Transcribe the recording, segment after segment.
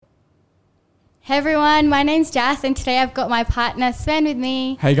Hey everyone, my name's Jas and today I've got my partner Sven with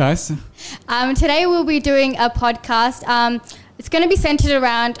me. Hey guys. Today we'll be doing a podcast. It's going to be centered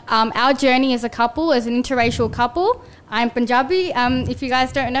around our journey as a couple, as an interracial couple. I'm Punjabi, if you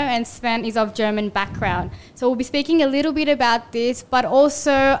guys don't know, and Sven is of German background. So we'll be speaking a little bit about this, but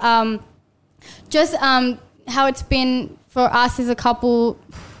also just how it's been for us as a couple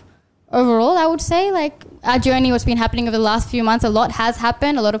overall, I would say. Like our journey, what's been happening over the last few months, a lot has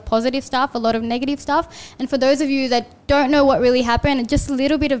happened, a lot of positive stuff, a lot of negative stuff. And for those of you that don't know what really happened, just a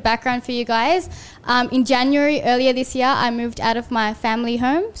little bit of background for you guys. In January earlier this year, I moved out of my family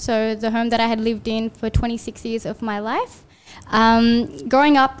home, so the home that I had lived in for 26 years of my life.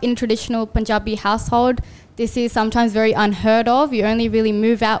 Growing up in a traditional Punjabi household, this is sometimes very unheard of. You only really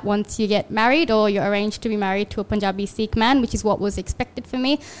move out once you get married or you're arranged to be married to a Punjabi Sikh man, which is what was expected for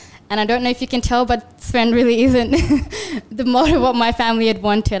me. And I don't know if you can tell, but Sven really isn't the model of what my family had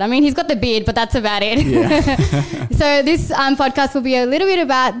wanted. I mean, he's got the beard, but that's about it. Yeah. So this podcast will be a little bit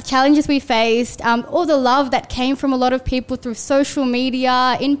about the challenges we faced, all the love that came from a lot of people through social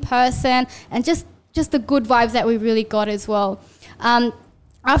media, in person, and just the good vibes that we really got as well.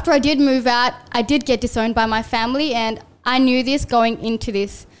 After I did move out, I did get disowned by my family, and I knew this going into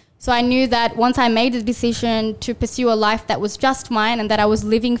this. So I knew that once I made the decision to pursue a life that was just mine and that I was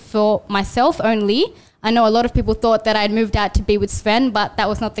living for myself only, I know a lot of people thought that I'd moved out to be with Sven, but that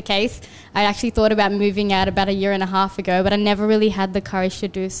was not the case. I actually thought about moving out about 1.5 years ago, but I never really had the courage to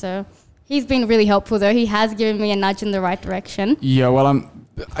do so. He's been really helpful though. He has given me a nudge in the right direction. Yeah, well,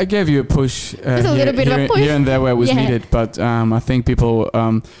 I gave you a push, Just a little bit of a push here and there where it was needed, but I think people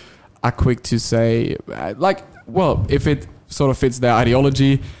are quick to say, if it sort of fits their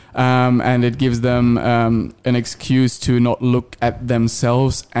ideology, and it gives them an excuse to not look at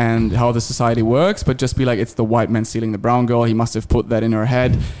themselves and how the society works, but just be like, it's the white man stealing the brown girl. He must have put that in her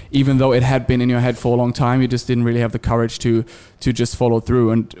head, even though it had been in your head for a long time. You just didn't really have the courage to just follow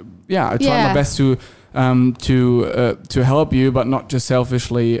through. And I tried my best to help you, but not just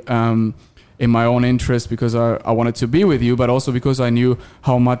selfishly in my own interest because I wanted to be with you, but also because I knew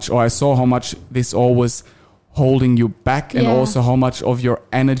I saw how much this all was holding you back, and also how much of your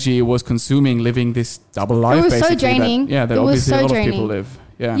energy was consuming living this double life. It was basically, so draining. That obviously a lot of people live.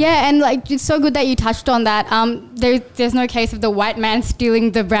 Yeah, and it's so good that you touched on that. There's no case of the white man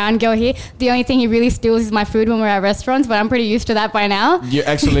stealing the brown girl here. The only thing he really steals is my food when we're at restaurants, but I'm pretty used to that by now. You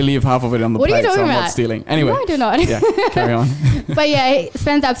actually leave half of it on the plate, so I'm not stealing. Anyway. No, I do not. Yeah, carry on. But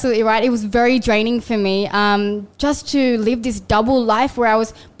Sven's absolutely right. It was very draining for me just to live this double life where I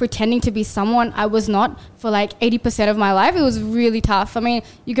was pretending to be someone I was not for 80% of my life. It was really tough. I mean,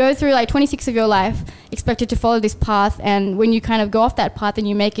 you go through 26 of your life expected to follow this path, and when you kind of go off that path and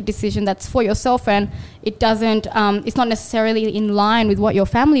you make a decision that's for yourself and it doesn't, it's not necessarily in line with what your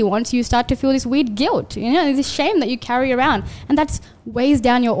family wants, you start to feel this weird guilt, this shame that you carry around, and that's weighs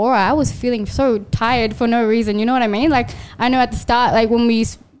down your aura. I was feeling so tired for no reason, you know what I mean? I know at the start,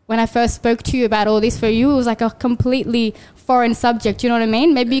 when I first spoke to you about all this, for you, it was a completely foreign subject, you know what I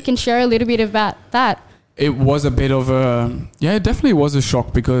mean? Maybe you can share a little bit about that. It was a bit of it definitely was a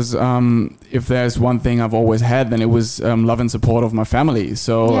shock because if there's one thing I've always had, then it was love and support of my family.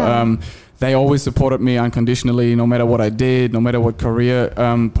 So they always supported me unconditionally, no matter what I did, no matter what career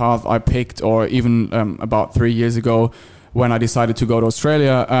path I picked, or even about 3 years ago when I decided to go to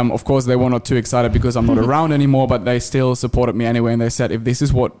Australia. Of course, they were not too excited because I'm not around anymore, but they still supported me anyway. And they said, if this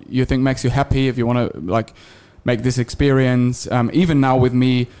is what you think makes you happy, if you want to make this experience, even now with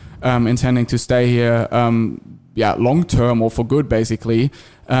me intending to stay here long term or for good basically,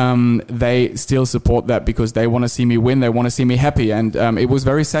 they still support that because they want to see me win, they want to see me happy. And it was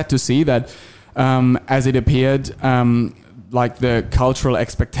very sad to see that as it appeared, the cultural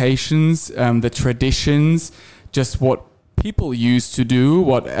expectations, the traditions, just what people used to do,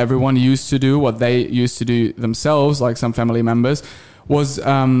 what everyone used to do, what they used to do themselves, like some family members, was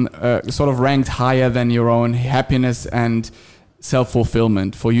sort of ranked higher than your own happiness and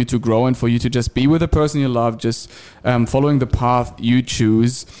self-fulfillment, for you to grow and for you to just be with the person you love, just following the path you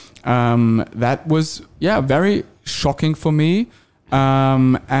choose. That was very shocking for me,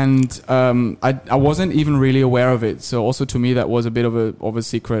 and I wasn't even really aware of it. So also to me that was a bit of a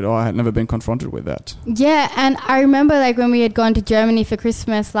secret, or I had never been confronted with that. Yeah, and I remember when we had gone to Germany for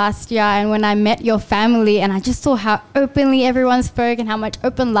Christmas last year, and when I met your family and I just saw how openly everyone spoke and how much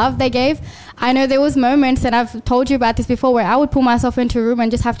open love they gave. I know there was moments, and I've told you about this before, where I would pull myself into a room and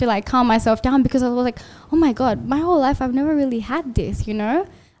just have to calm myself down because I was like, oh my God, my whole life I've never really had this,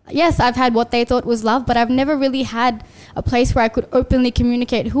 Yes, I've had what they thought was love, but I've never really had a place where I could openly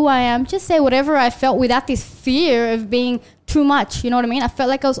communicate who I am, just say whatever I felt without this fear of being too much, you know what I mean? I felt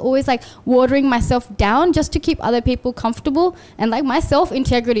like I was always like watering myself down just to keep other people comfortable, and like my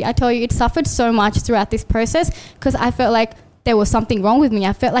self-integrity, I tell you, it suffered so much throughout this process because I felt like there was something wrong with me.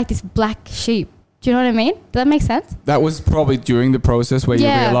 I felt like this black sheep. Do you know what I mean? Does that make sense? That was probably during the process where you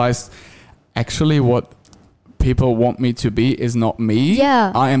realized actually what people want me to be is not me.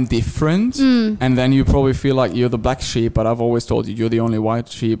 Yeah. I am different. And then you probably feel like you're the black sheep, but I've always told you you're the only white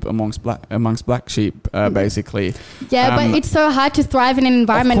sheep amongst black sheep, basically. Yeah, but it's so hard to thrive in an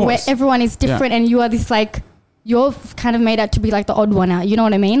environment where everyone is different and you are this like, you're kind of made out to be like the odd one out. You know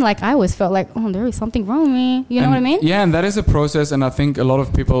what I mean? Like I always felt like, oh, there is something wrong with me. You know what I mean? Yeah, and that is a process. And I think a lot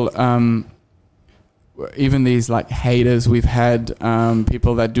of people, even these like haters we've had,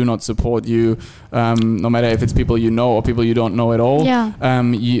 people that do not support you, no matter if it's people you know or people you don't know at all. Yeah.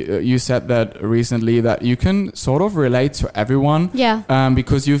 You said that recently that you can sort of relate to everyone. Yeah.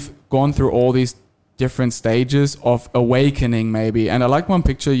 Because you've gone through all these different stages of awakening, maybe. And I like one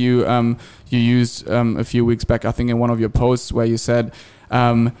picture you used a few weeks back, I think in one of your posts, where you said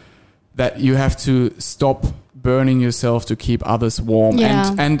that you have to stop burning yourself to keep others warm.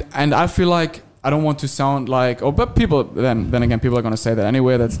 Yeah. And I feel like I don't want to sound like, but people, then again, people are going to say that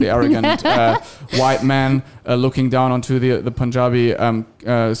anyway. That's the arrogant white man looking down onto the Punjabi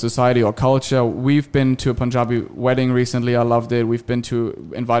society or culture. We've been to a Punjabi wedding recently. I loved it. We've been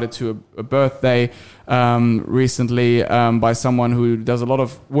invited to a birthday recently by someone who does a lot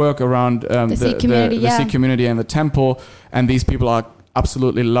of work around the Sikh community and the temple. And these people are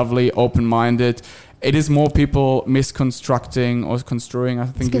absolutely lovely, open-minded. It is more people misconstructing or construing, I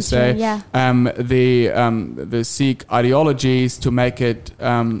think you say, the Sikh ideologies to make it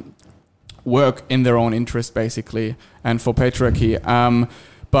work in their own interest, basically, and for patriarchy.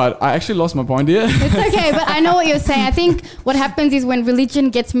 But I actually lost my point here. It's okay, but I know what you're saying. I think what happens is when religion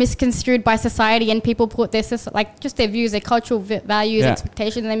gets misconstrued by society and people put their views, their cultural values,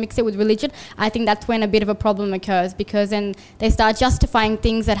 expectations, and they mix it with religion, I think that's when a bit of a problem occurs, because then they start justifying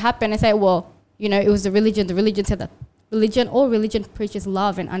things that happen and say, well, you know, it was the religion. The religion said that. Religion preaches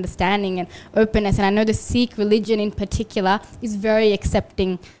love and understanding and openness. And I know the Sikh religion in particular is very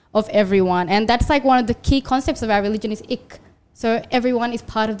accepting of everyone. And that's like one of the key concepts of our religion is ik. So everyone is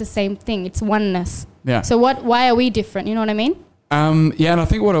part of the same thing. It's oneness. Yeah. So why are we different? You know what I mean? Yeah, and I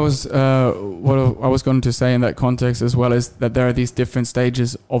think what I was going to say in that context as well is that there are these different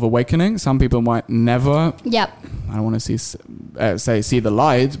stages of awakening. Some people might never. Yep. I don't want to see the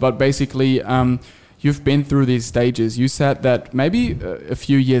light, but basically, you've been through these stages. You said that maybe a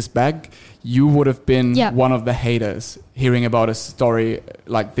few years back, you would have been one of the haters hearing about a story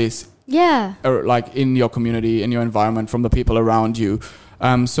like this. Yeah. Or like in your community, in your environment, from the people around you.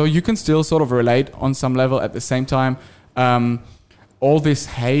 So you can still sort of relate on some level. At the same time, all this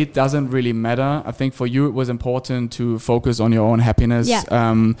hate doesn't really matter. I think for you it was important to focus on your own happiness,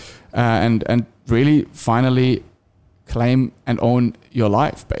 and really finally claim and own your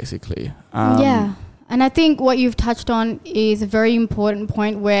life, basically. And I think what you've touched on is a very important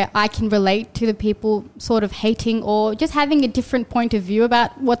point where I can relate to the people sort of hating or just having a different point of view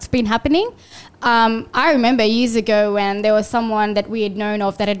about what's been happening. I remember years ago when there was someone that we had known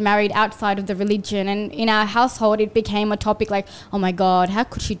of that had married outside of the religion, and in our household it became a topic like, oh my God, how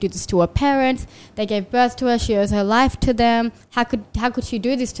could she do this to her parents? They gave birth to her, she owes her life to them. How could she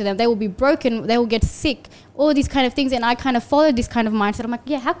do this to them? They will be broken, they will get sick, all these kind of things. And I kind of followed this kind of mindset. I'm like,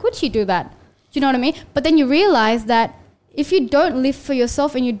 yeah, how could she do that? Do you know what I mean? But then you realize that if you don't live for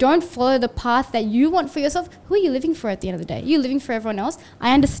yourself and you don't follow the path that you want for yourself, who are you living for at the end of the day? You're living for everyone else.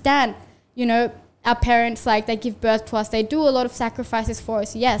 I understand, you know, our parents, like, they give birth to us. They do a lot of sacrifices for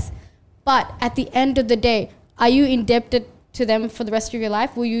us, yes. But at the end of the day, are you indebted to them for the rest of your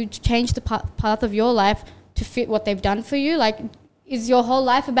life? Will you change the path of your life to fit what they've done for you? Like, is your whole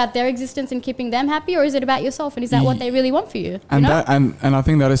life about their existence and keeping them happy, or is it about yourself? And is that what they really want for you? And I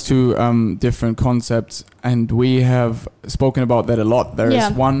think that is two different concepts, and we have spoken about that a lot. There is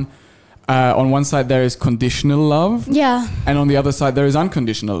one, on one side there is conditional love, and on the other side there is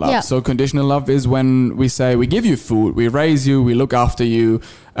unconditional love. So conditional love is when we say we give you food, we raise you, we look after you,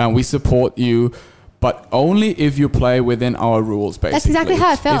 we support you, but only if you play within our rules, basically. That's exactly how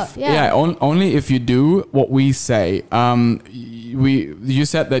I felt. Only if you do what we say. You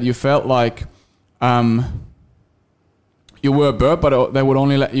said that you felt like you were a bird, but they would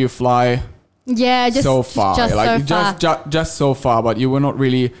only let you fly so far. Just so far, but you were not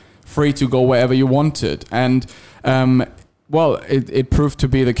really free to go wherever you wanted. And it proved to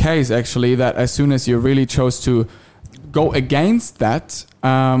be the case, actually, that as soon as you really chose to go against that,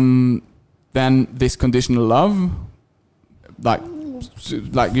 then this conditional love, like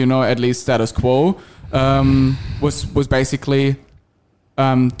you know, at least status quo, was basically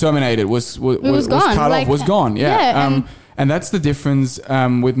terminated, was gone. cut off, was gone. And that's the difference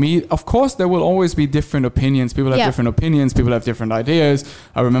with me. Of course, there will always be different opinions. People have different opinions. People have different ideas.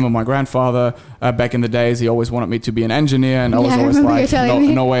 I remember my grandfather back in the days, he always wanted me to be an engineer. And I was always like,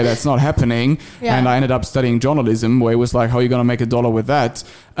 no way, that's not happening. And I ended up studying journalism, where it was like, how are you going to make $1 with that?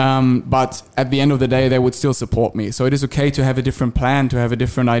 But at the end of the day, they would still support me. So it is okay to have a different plan, to have a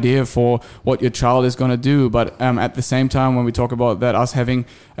different idea for what your child is going to do. But at the same time, when we talk about that, us having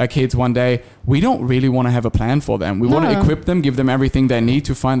kids one day, we don't really want to have a plan for them. We want to equip them, give them everything they need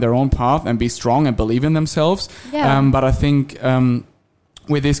to find their own path and be strong and believe in themselves. But I think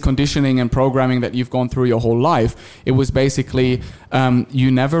with this conditioning and programming that you've gone through your whole life, it was basically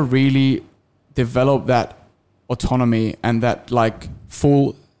you never really developed that autonomy and that like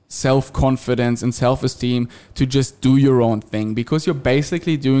full self-confidence and self-esteem to just do your own thing, because you're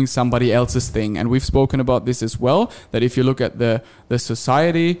basically doing somebody else's thing. And we've spoken about this as well, that if you look at the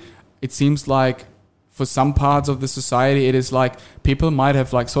society, it seems like for some parts of the society, it is like people might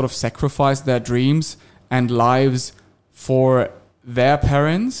have like sort of sacrificed their dreams and lives for their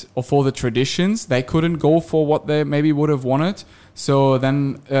parents or for the traditions. They couldn't go for what they maybe would have wanted. So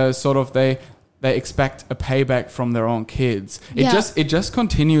then sort of they expect a payback from their own kids. It just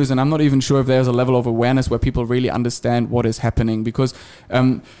continues, and I'm not even sure if there's a level of awareness where people really understand what is happening, because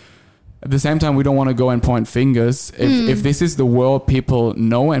at the same time, we don't want to go and point fingers. If this is the world people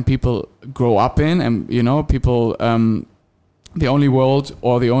know and people grow up in, and you know, people the only world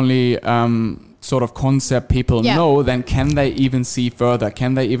or the only sort of concept people know, then can they even see further?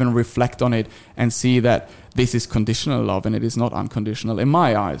 Can they even reflect on it and see that this is conditional love and it is not unconditional, in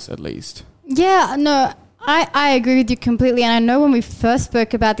my eyes at least? Yeah, no, I agree with you completely. And I know when we first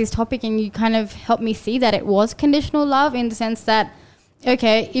spoke about this topic and you kind of helped me see that it was conditional love, in the sense that,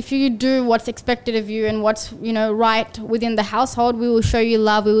 okay, if you do what's expected of you and what's, you know, right within the household, we will show you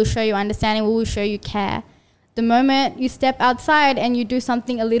love, we will show you understanding, we will show you care. The moment you step outside and you do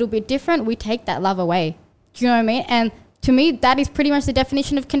something a little bit different, we take that love away. Do you know what I mean? And to me, that is pretty much the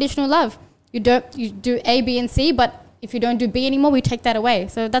definition of conditional love. You do A, B, and C, but if you don't do B anymore, we take that away.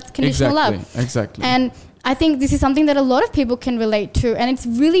 So that's conditional love. Exactly. And I think this is something that a lot of people can relate to, and it's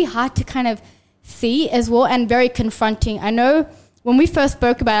really hard to kind of see as well, and very confronting. I know when we first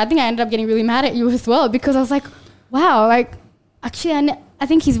spoke about it, I think I ended up getting really mad at you as well, because I was like, wow, like, actually, I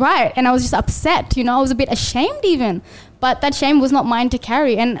think he's right. And I was just upset, you know, I was a bit ashamed even. But that shame was not mine to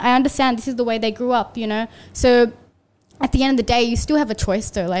carry. And I understand this is the way they grew up, you know. So at the end of the day, you still have a choice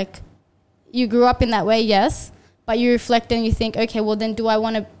though. Like, you grew up in that way, yes, but you reflect and you think, okay, well then do I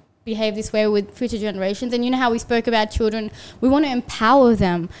want to behave this way with future generations? And you know how we spoke about children, we want to empower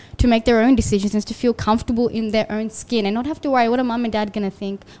them to make their own decisions and to feel comfortable in their own skin and not have to worry, what are mom and dad going to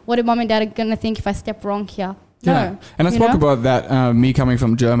think? What are mom and dad going to think if I step wrong here? No. And I spoke about that, me coming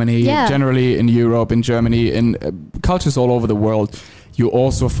from Germany, generally in Europe, in Germany, in cultures all over the world, you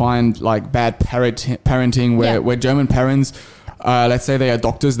also find like bad parenting where German parents, let's say they are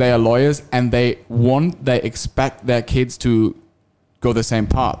doctors, they are lawyers, and they expect their kids to go the same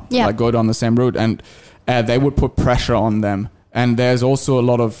path, like go down the same route, and they would put pressure on them. And there's also a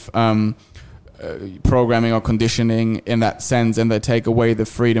lot of programming or conditioning in that sense, and they take away the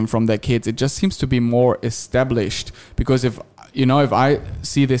freedom from their kids. It just seems to be more established, because if I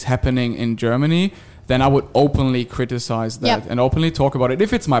see this happening in Germany, then I would openly criticize that and openly talk about it.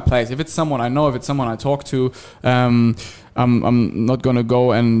 If it's my place, if it's someone I know, if it's someone I talk to, I'm not going to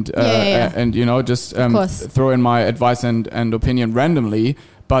go and you know, just throw in my advice and opinion randomly.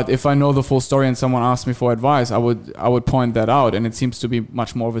 But if I know the full story and someone asks me for advice, I would point that out. And it seems to be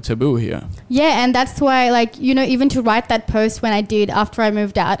much more of a taboo here. Yeah, and that's why, like, you know, even to write that post when I did after I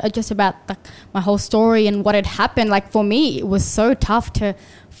moved out, just about like my whole story and what had happened, like for me, it was so tough to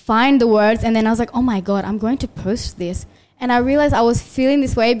find the words. And then I was like, oh my God, I'm going to post this. And I realized I was feeling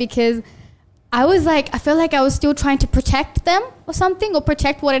this way because I felt like I was still trying to protect them or something, or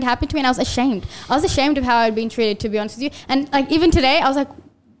protect what had happened to me. And I was ashamed. I was ashamed of how I'd been treated, to be honest with you. And like, even today, I was like,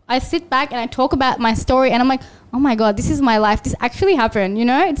 I sit back and I talk about my story and I'm like, oh my God, this is my life. This actually happened, you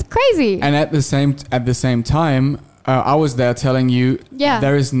know? It's crazy. And at the same time, I was there telling you,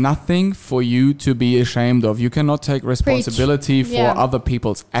 there is nothing for you to be ashamed of. You cannot take responsibility for other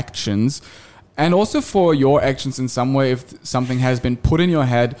people's actions, and also for your actions in some way if something has been put in your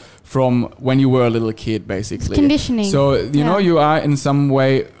head from when you were a little kid, basically. It's conditioning. So, you know, you are in some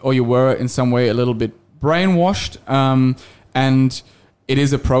way, or you were in some way a little bit brainwashed, and it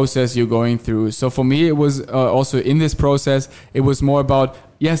is a process you're going through. So for me, it was also in this process, it was more about,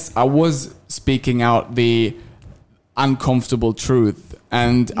 yes, I was speaking out the uncomfortable truth,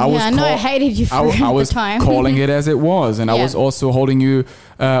 And I I hated you for I was the time. calling it as it was, and I was also holding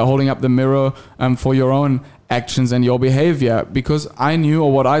up the mirror for your own actions and your behavior, because I knew,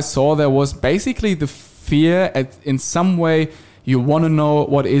 or what I saw there was basically the fear in some way. You want to know,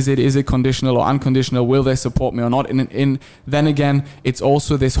 what is it conditional or unconditional? Will they support me or not? And then again, it's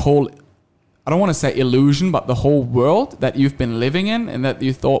also this whole, I don't want to say illusion, but the whole world that you've been living in and that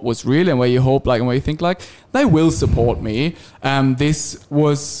you thought was real, and where you hope like, and where you think like, they will support me. This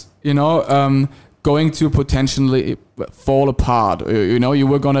was, going to potentially fall apart. You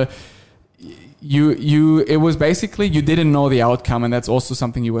were going to, it was basically, you didn't know the outcome, and that's also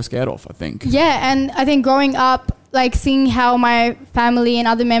something you were scared of, I think. Yeah, and I think growing up, like seeing how my family and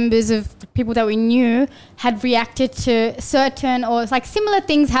other members of people that we knew had reacted to certain or like similar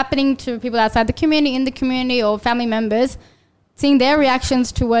things happening to people outside the community, in the community, or family members, seeing their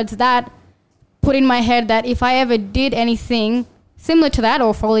reactions towards that put in my head that if I ever did anything similar to that,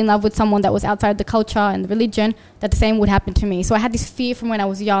 or fall in love with someone that was outside the culture and the religion, that the same would happen to me. So I had this fear from when I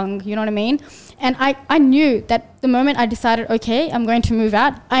was young, you know what I mean? And I knew that the moment I decided, okay, I'm going to move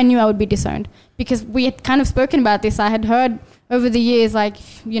out, I knew I would be disowned, because we had kind of spoken about this. I had heard over the years, like,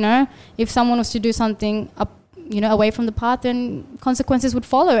 if someone was to do something away from the path, then consequences would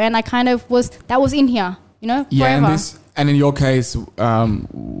follow. And I kind of that was in here, forever. Yeah, and in your case,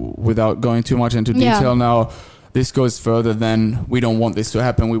 without going too much into detail now, this goes further than, we don't want this to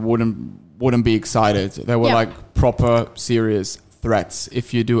happen. We wouldn't be excited. There were like proper serious threats.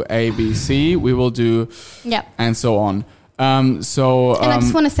 If you do A, B, C, we will do, and so on. And I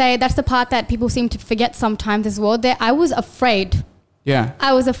just want to say, that's the part that people seem to forget sometimes as well. I was afraid. Yeah.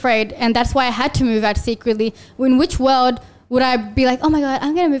 I was afraid, and that's why I had to move out secretly. In which world would I be like, oh my God,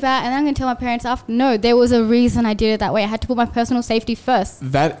 I'm going to move out and I'm going to tell my parents after? No, there was a reason I did it that way. I had to put my personal safety first.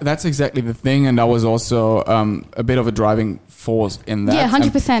 That's exactly the thing, and I was also a bit of a driving force in that. Yeah,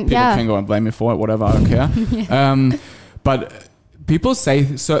 100%. People can go and blame me for it, whatever, I don't care. But people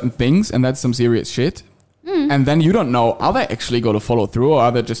say certain things, and that's some serious shit. And then you don't know, are they actually going to follow through, or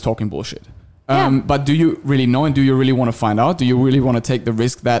are they just talking bullshit? But do you really know, and do you really want to find out? Do you really want to take the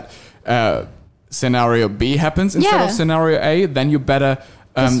risk that scenario B happens instead of scenario A? Then you better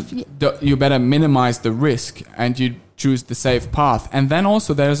minimize the risk, and you choose the safe path. And then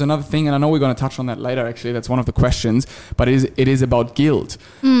also there's another thing, and I know we're going to touch on that later, actually. That's one of the questions, but it is about guilt.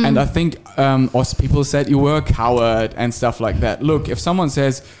 And I think people said you were a coward and stuff like that. Look, if someone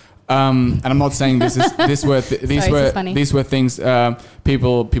says, and I'm not saying these were things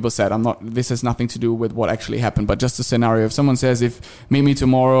people said. This has nothing to do with what actually happened, but just a scenario. If someone says, meet me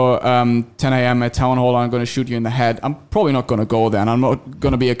tomorrow 10 a.m. at town hall, I'm going to shoot you in the head, I'm probably not going to go there, and I'm not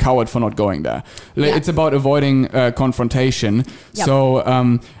going to be a coward for not going there. It's about avoiding confrontation. So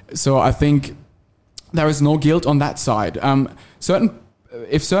I think there is no guilt on that side.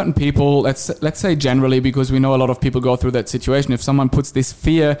 If certain people, let's say generally, because we know a lot of people go through that situation, if someone puts this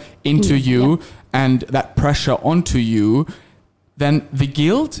fear into you and that pressure onto you, then the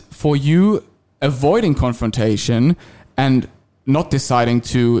guilt for you avoiding confrontation and not deciding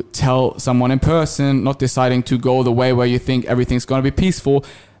to tell someone in person, not deciding to go the way where you think everything's going to be peaceful,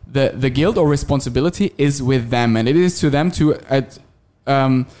 the guilt or responsibility is with them, and it is to them to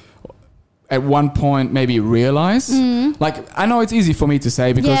at one point maybe realize. Like, I know it's easy for me to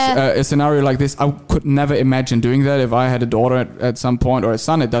say, because a scenario like this, I could never imagine doing that. If I had a daughter at some point, or a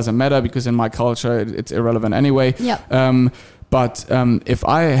son, it doesn't matter, because in my culture it's irrelevant anyway. But if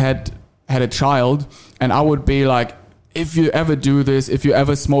I had a child, and I would be like, if you ever do this, if you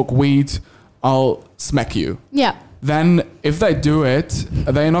ever smoke weed, I'll smack you. Then if they do it,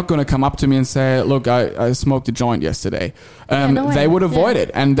 they're not going to come up to me and say, look, I smoked a joint yesterday. They would avoid it.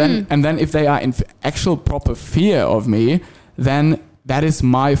 And then if they are in actual proper fear of me, then that is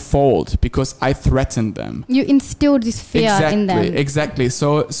my fault, because I threatened them. You instilled this fear in them. Exactly.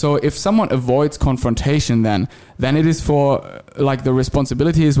 So if someone avoids confrontation, then it is for, like, the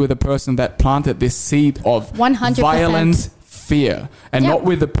responsibility is with the person that planted this seed of 100%. Violence, fear, and not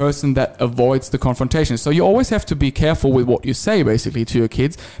with the person that avoids the confrontation. So you always have to be careful with what you say, basically, to your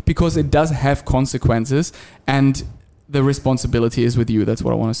kids, because it does have consequences, and the responsibility is with you. That's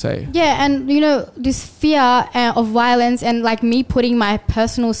what I want to say. Yeah, and this fear of violence, and like me putting my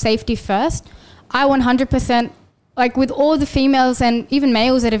personal safety first, I 100%, like, with all the females and even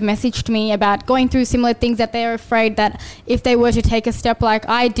males that have messaged me about going through similar things, that they're afraid that if they were to take a step like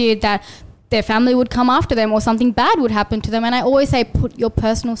I did, that their family would come after them or something bad would happen to them. And I always say, put your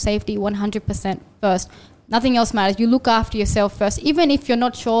personal safety 100% first. Nothing else matters. You look after yourself first, even if you're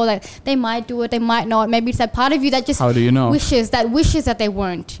not sure that they might do it, they might not. Maybe it's that part of you that just how do you know? wishes that they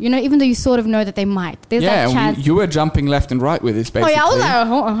won't. You know, even though you sort of know that they might. There's that chance. You were jumping left and right with this, basically. Oh yeah, I was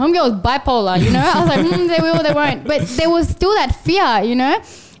like, homegirl was bipolar. You know, I was like, they will, they won't. But there was still that fear, you know.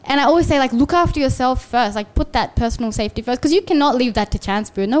 And I always say, like, look after yourself first. Like, put that personal safety first, because you cannot leave that to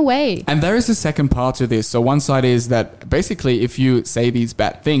chance, bro. No way. And there is a second part to this. So one side is that basically, if you say these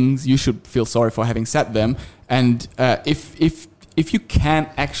bad things, you should feel sorry for having said them. And if you can't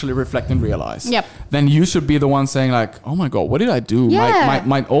actually reflect and realize, then you should be the one saying, like, oh my God, what did I do? Yeah.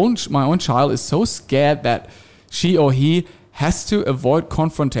 My own child is so scared that she or he has to avoid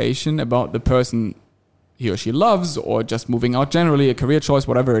confrontation about the person he or she loves, or just moving out generally, a career choice,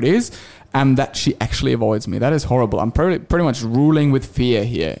 whatever it is, and that she actually avoids me. That is horrible. I'm pretty much ruling with fear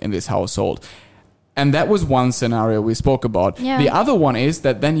here in this household. And that was one scenario we spoke about. Yeah. The other one is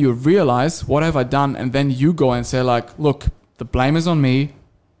that then you realize, what have I done? And then you go and say, like, look, the blame is on me.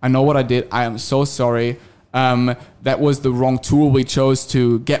 I know what I did. I am so sorry. That was the wrong tool we chose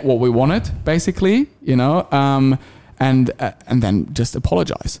to get what we wanted, basically, you know, and then just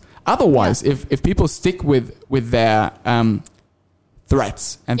apologize. Otherwise, if people stick with their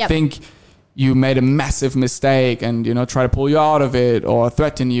threats and think you made a massive mistake and, you know, try to pull you out of it or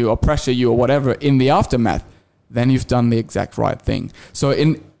threaten you or pressure you or whatever in the aftermath, then you've done the exact right thing. So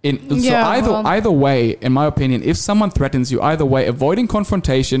either way, in my opinion, if someone threatens you, either way, avoiding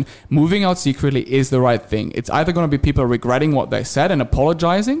confrontation, moving out secretly is the right thing. It's either going to be people regretting what they said and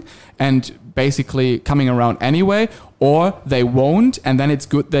apologizing and basically coming around anyway, or they won't, and then it's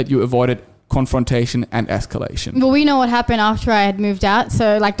good that you avoided confrontation and escalation. Well, we know what happened after I had moved out.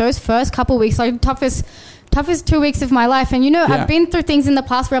 So like those first couple weeks, like toughest 2 weeks of my life. And you know, I've been through things in the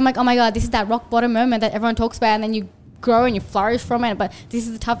past where I'm like, oh my God, this is that rock bottom moment that everyone talks about, and then you grow and you flourish from it. But this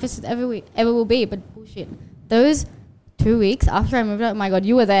is the toughest it ever will be. But bullshit. Those 2 weeks after I moved out, oh my God,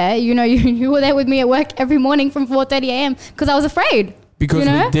 you were there. You know, you were there with me at work every morning from 4:30 a.m. because I was afraid. Because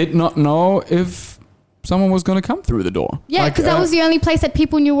we did not know if someone was going to come through the door. Yeah, because that was the only place that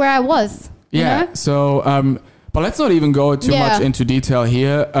people knew where I was. You know? So, but let's not even go too much into detail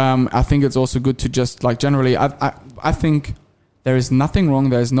here. I think it's also good to just, like, generally, I think there is nothing wrong.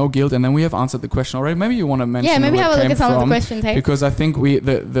 There is no guilt. And then we have answered the question already. Maybe you want to mention. Yeah, maybe have a look at some of the questions. Hey? Because I think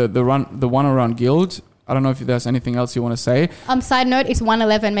the one around guilt. I don't know if there's anything else you want to say. Side note is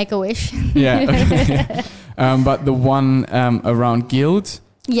 111 Make-A-Wish. Yeah. But the one around guilt.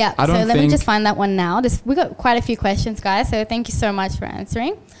 Yeah. So let me just find that one now. We got quite a few questions, guys. So thank you so much for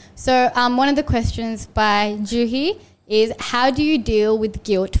answering. So one of the questions by Juhi is, how do you deal with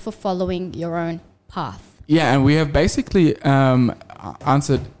guilt for following your own path? Yeah, and we have basically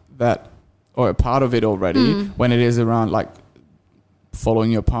answered that, or a part of it already, when it is around, like,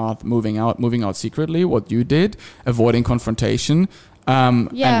 following your path, moving out secretly, what you did, avoiding confrontation,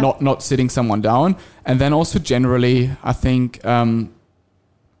 and not sitting someone down. And then also generally, I think,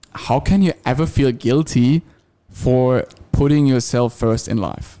 how can you ever feel guilty for putting yourself first in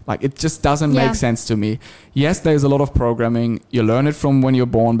life? Like, it just doesn't make sense to me. Yes, there's a lot of programming. You learn it from when you're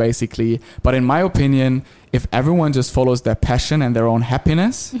born, basically. But in my opinion, if everyone just follows their passion and their own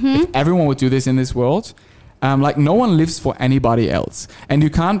happiness, if everyone would do this in this world, like, no one lives for anybody else. And you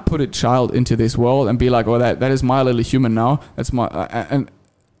can't put a child into this world and be like, oh, that is my little human now. That's my...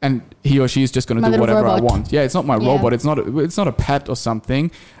 and he or she is just going to do whatever I want. Yeah, it's not my robot. It's not a pet or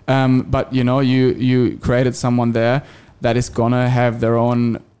something. But, you know, you created someone there that is going to have their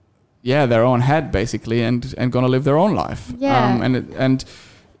own head, basically, and going to live their own life. Yeah. And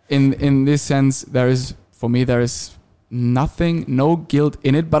in this sense, there is no guilt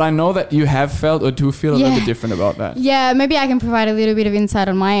in it, but I know that you have felt or do feel a little bit different about that. Yeah, maybe I can provide a little bit of insight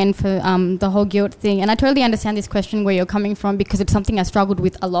on my end for the whole guilt thing. And I totally understand this question where you're coming from, because it's something I struggled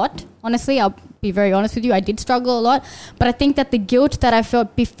with a lot. Honestly, I'll be very honest with you. I did struggle a lot, but I think that the guilt that I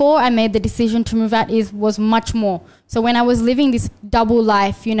felt before I made the decision to move out was much more. So when I was living this double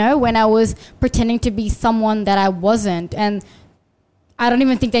life, you know, when I was pretending to be someone that I wasn't, and I don't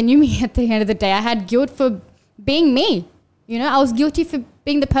even think they knew me at the end of the day. I had guilt for being me. You know, I was guilty for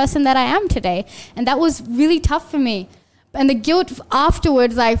being the person that I am today. And that was really tough for me. And the guilt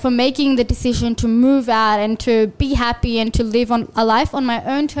afterwards, like, for making the decision to move out and to be happy and to live on a life on my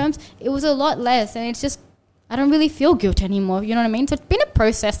own terms, it was a lot less. And it's just, I don't really feel guilt anymore. You know what I mean? So it's been a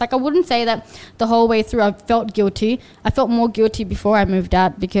process. Like, I wouldn't say that the whole way through I felt guilty. I felt more guilty before I moved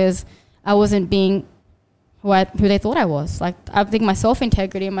out because I wasn't being who they thought I was. Like, I think my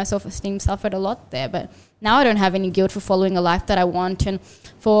self-integrity and my self-esteem suffered a lot there. But now I don't have any guilt for following a life that I want, and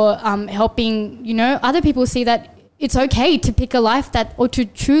for helping, you know, other people see that it's okay to pick a life or to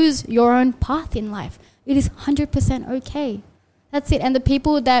choose your own path in life. it is 100% okay. That's it. And the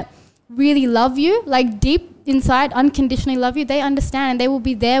people that really love you, like deep inside, unconditionally love you, they understand and they will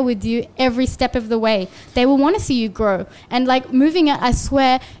be there with you every step of the way. They will want to see you grow. And like moving out, I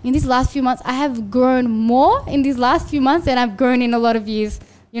swear, in these last few months, I have grown more in these last few months than I've grown in a lot of years.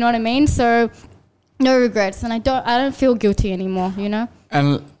 You know what I mean? So no regrets, and I don't feel guilty anymore, you know?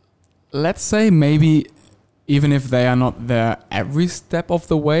 And let's say maybe even if they are not there every step of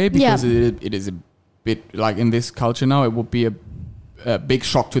the way, because it is a bit like in this culture now, it would be a big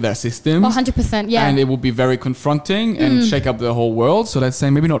shock to their systems. 100%, yeah. And it will be very confronting and shake up the whole world. So let's say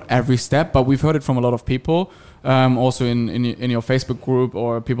maybe not every step, but we've heard it from a lot of people, also in your Facebook group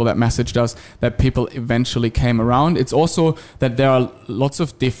or people that messaged us, that people eventually came around. It's also that there are lots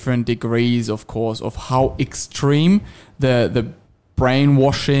of different degrees, of course, of how extreme the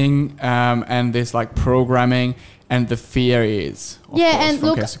brainwashing and this like programming and the fear is. Yeah, and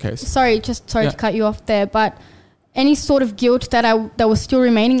look, sorry to cut you off there, but any sort of guilt that was still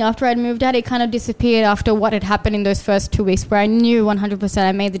remaining after I'd moved out, it kind of disappeared after what had happened in those first 2 weeks, where I knew 100%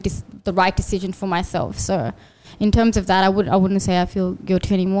 I made the right decision for myself. So in terms of that, I wouldn't say I feel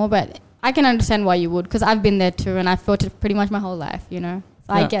guilty anymore, but I can understand why you would, because I've been there too, and I've felt it pretty much my whole life, you know.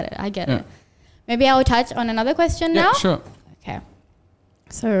 So I get it. Maybe I will touch on another question now. Yeah, sure. Okay.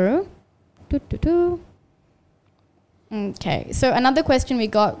 So, okay. So another question we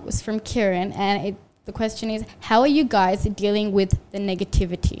got was from Kieran, and the question is, how are you guys dealing with the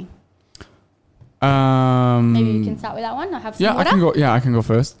negativity? Maybe you can start with that one. I have some water. I can go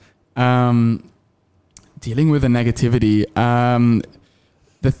first. Dealing with the negativity.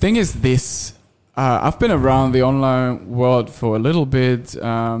 The thing is this. I've been around the online world for a little bit.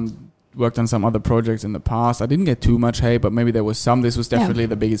 Worked on some other projects in the past. I didn't get too much hate, but maybe there was some. This was definitely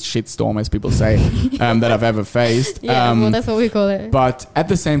the biggest shitstorm, as people say, that I've ever faced. Well, that's what we call it. But at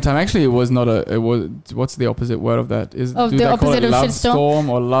the same time, actually, it was not what's the opposite word of that? Do the opposite of love shitstorm? Storm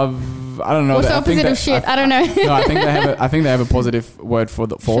or love? I don't know. What's the opposite of shit? I don't know. No, I think they have a positive word for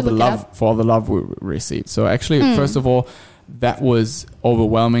all the love we received. So actually, first of all, that was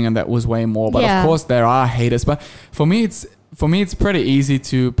overwhelming, and that was way more. But of course, there are haters. But for me, it's pretty easy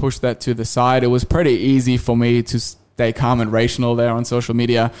to push that to the side. It was pretty easy for me to stay calm and rational there on social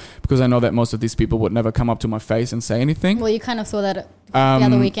media, because I know that most of these people would never come up to my face and say anything. Well, you kind of saw that the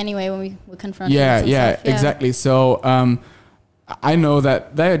other week anyway when we were confronted. Yeah, exactly. So I know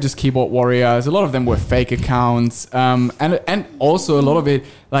that they are just keyboard warriors. A lot of them were fake accounts, and also a lot of it,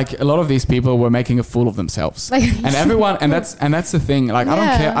 like a lot of these people were making a fool of themselves. And everyone, and that's the thing. Like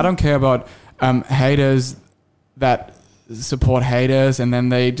I don't care about haters that support haters, and then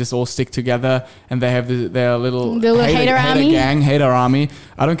they just all stick together and they have their little hater gang, hater army.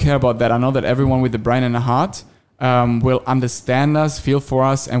 I don't care about that. I know that everyone with a brain and a heart will understand us, feel for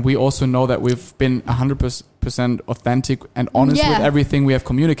us, and we also know that we've been 100% authentic and honest with everything we have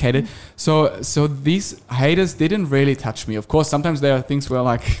communicated. So these haters didn't really touch me. Of course, sometimes there are things where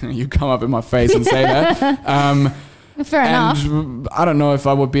like you come up in my face and say that. Fair enough. I don't know if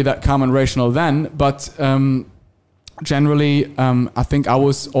I would be that calm and rational then, but generally, I think I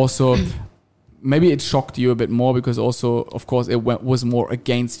was also, maybe it shocked you a bit more, because also, of course, it was more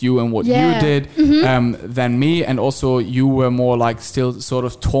against you and what you did than me. And also you were more like still sort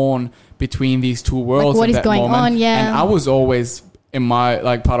of torn between these two worlds. Like what is going on, And I was always in my,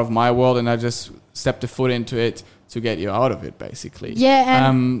 like part of my world, and I just stepped a foot into it to get you out of it, basically.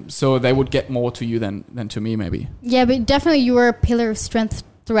 Yeah. So they would get more to you than to me, maybe. Yeah, but definitely you were a pillar of strength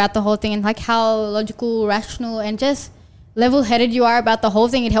throughout the whole thing, and like how logical, rational, and just level-headed you are about the whole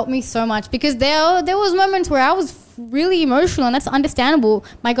thing. It helped me so much, because there was moments where I was really emotional, and that's understandable.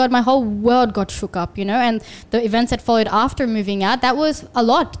 My God, my whole world got shook up, you know, and the events that followed after moving out, that was a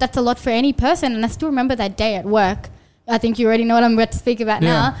lot. That's a lot for any person. And I still remember that day at work. I think you already know what I'm about to speak about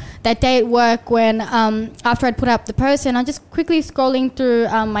now. That day at work when after I'd put up the post, and I'm just quickly scrolling through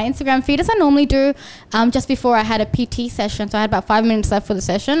my Instagram feed, as I normally do, just before I had a PT session. So I had about 5 minutes left for the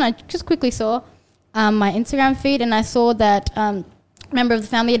session. I just quickly saw my Instagram feed, and I saw that a member of the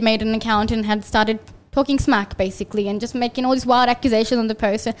family had made an account and had started talking smack, basically, and just making all these wild accusations on the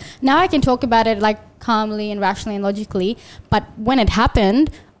post. And now I can talk about it like calmly and rationally and logically, but when it happened,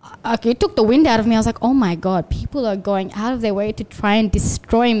 it took the wind out of me. I was like, oh my God, people are going out of their way to try and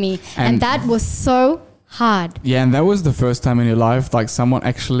destroy me. And that was so hard. Yeah, and that was the first time in your life like someone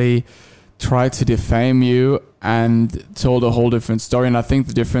actually tried to defame you and told a whole different story. And I think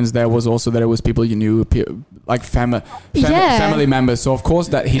the difference there was also that it was people you knew, like family members. So of course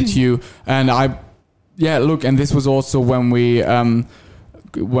that hit you. And and this was also when we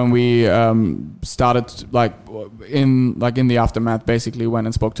when we started like in the aftermath, basically went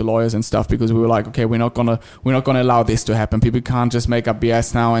and spoke to lawyers and stuff, because we were like, okay, we're not gonna allow this to happen. People can't just make up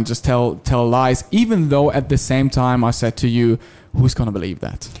BS now and just tell lies. Even though at the same time I said to you, who's gonna believe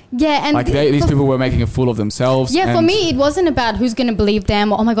that? Yeah, and like these people were making a fool of themselves. Yeah, for me, it wasn't about who's gonna believe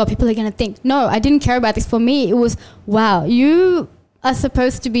them or, oh my God, people are gonna think. No, I didn't care about this. For me, it was, wow, you are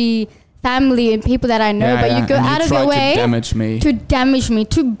supposed to be family and people that I know, but you go out of your way to damage me,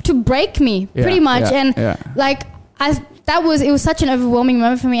 to break me, pretty much. Like, it was such an overwhelming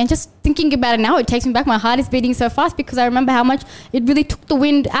moment for me. And just thinking about it now, it takes me back. My heart is beating so fast because I remember how much it really took the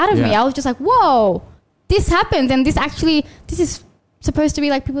wind out of me. I was just like, whoa, this happens, and this is supposed to be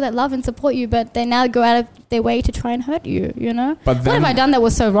like people that love and support you, but they now go out of their way to try and hurt you, you know? But what have I done that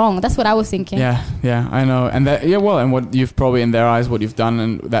was so wrong? That's what I was thinking. Yeah, I know. And and what you've probably, in their eyes, what you've done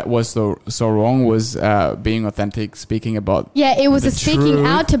and that was so wrong was being authentic, speaking about it was a speaking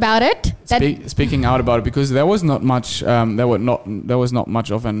out about it. Speaking out about it, because there was not much there was not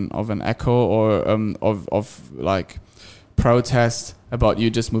much of an echo or of like protest about you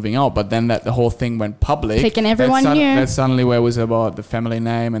just moving out, but then that the whole thing went public, taking everyone knew. That's suddenly where it was about the family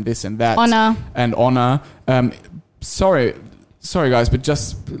name and this and that, honor. Sorry guys, but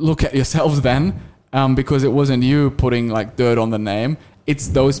just look at yourselves then, because it wasn't you putting like dirt on the name. It's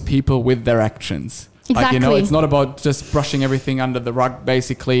those people with their actions. Exactly. Like, it's not about just brushing everything under the rug,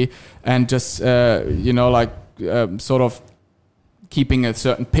 basically, and just sort of keeping a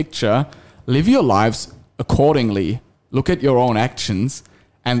certain picture. Live your lives accordingly. Look at your own actions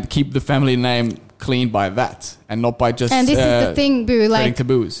and keep the family name clean by that, and not by just. And this is the thing, Boo. Like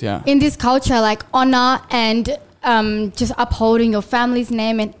taboos, in this culture, like honor and just upholding your family's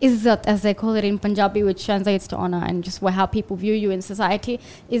name and izzat, as they call it in Punjabi, which translates to honor, and just how people view you in society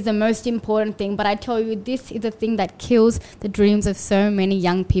is the most important thing. But I tell you, this is the thing that kills the dreams of so many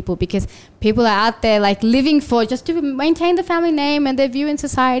young people, because people are out there like living for just to maintain the family name and their view in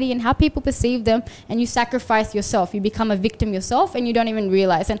society and how people perceive them, and you sacrifice yourself. You become a victim yourself and you don't even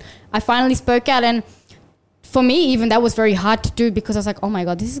realize. And I finally spoke out, and for me even that was very hard to do, because I was like, oh my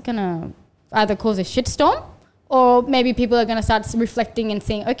God, this is gonna either cause a shitstorm, or maybe people are going to start reflecting and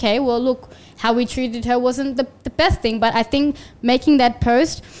saying, okay, well, look, how we treated her wasn't the best thing. But I think making that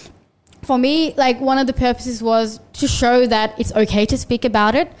post, for me, like one of the purposes was to show that it's okay to speak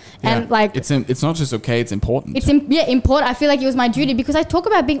about it. And like... It's not just okay, it's important. It's important. I feel like it was my duty, because I talk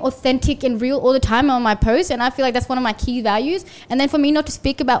about being authentic and real all the time on my posts. And I feel like that's one of my key values. And then for me not to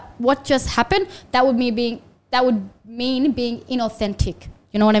speak about what just happened, that would mean being inauthentic.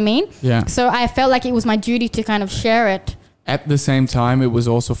 You know what I mean? Yeah. So I felt like it was my duty to kind of share it. At the same time, it was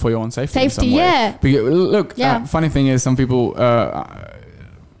also for your own safety. Safety, in some way. yeah. Because, look, funny thing is, some people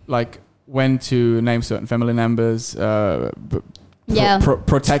went to name certain family members,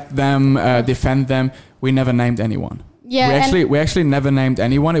 protect them, defend them. We never named anyone. Yeah, we actually never named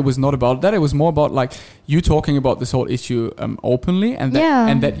anyone. It was not about that. It was more about like you talking about this whole issue openly, and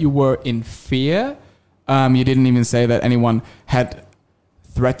that you were in fear. You didn't even say that anyone had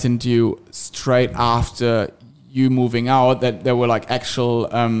threatened you straight after you moving out, that there were like actual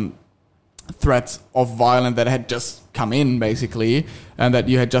threats of violence that had just come in, basically, and that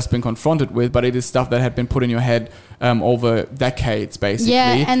you had just been confronted with, but it is stuff that had been put in your head over decades,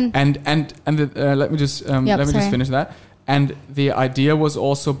 basically. Let me just finish that. And the idea was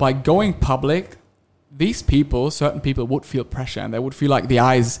also, by going public, certain people would feel pressure, and they would feel like the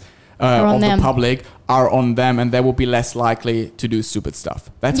eyes of the public are on them, and they will be less likely to do stupid stuff.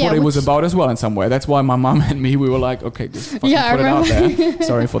 That's what it was about as well, in some way. That's why my mum and me, we were like, okay, just fucking put it out there.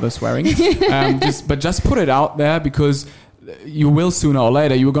 Sorry for the swearing. Just put it out there, because you will sooner or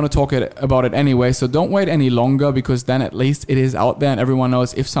later. You were going to talk about it anyway, so don't wait any longer, because then at least it is out there and everyone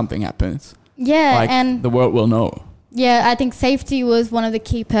knows if something happens. Yeah, and the world will know. Yeah, I think safety was one of the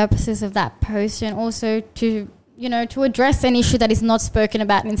key purposes of that post, and also to address an issue that is not spoken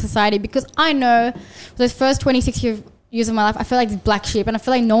about in society. Because I know those first 26 years of my life, I felt like this black sheep, and I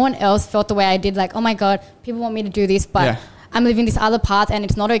feel like no one else felt the way I did. Like, oh my God, people want me to do this, but I'm living this other path and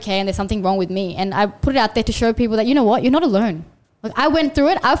it's not okay, and there's something wrong with me. And I put it out there to show people that, you know what, you're not alone. Like, I went through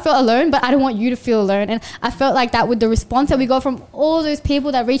it, I felt alone, but I don't want you to feel alone. And I felt like that with the response that we got from all those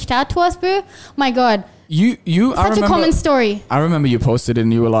people that reached out to us, boo. My God. Such a common story. I remember you posted it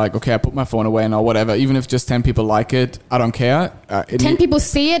and you were like, okay, I put my phone away now, whatever. Even if just 10 people like it, I don't care. 10 people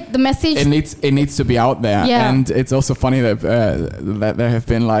see it, the message. It needs to be out there. Yeah. And it's also funny that that there have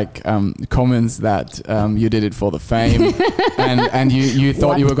been like comments that you did it for the fame, and you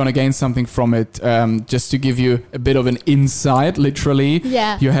thought you were going to gain something from it. Just to give you a bit of an insight, literally,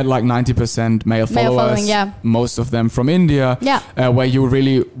 you had like 90% male followers, most of them from India, where you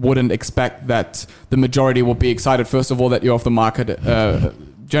really wouldn't expect that the majority would be excited, first of all, that you're off the market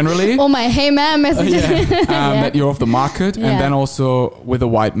generally. Or my hey man messages. That you're off the market, and then also with a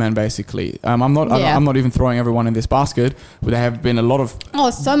white man, basically. I'm not even throwing everyone in this basket, but there have been a lot of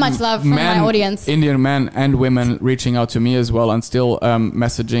so much love from my audience. Indian men and women reaching out to me as well, and still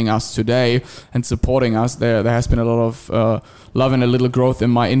messaging us today and supporting us. There has been a lot of love and a little growth in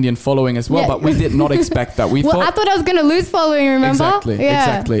my Indian following as well, but we did not expect that. I thought I was going to lose following, remember?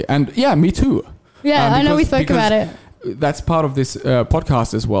 Exactly. And me too. Yeah, I know we spoke about it. That's part of this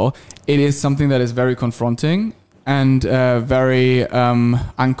podcast as well. It is something that is very confronting and very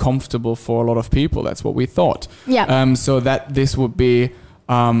uncomfortable for a lot of people. That's what we thought. Yeah. So that this would be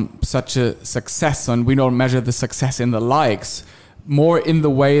such a success, and we don't measure the success in the likes, more in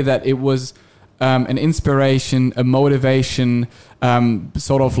the way that it was an inspiration, a motivation,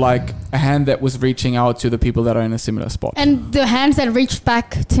 sort of like a hand that was reaching out to the people that are in a similar spot. And the hands that reached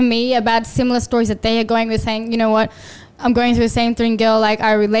back to me about similar stories that they are going with, saying, you know what, I'm going through the same thing, girl. Like,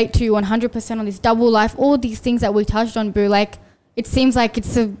 I relate to you 100% on this double life. All these things that we touched on, Boo. Like, it seems like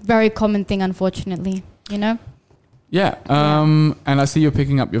it's a very common thing, unfortunately, you know? Yeah. And I see you're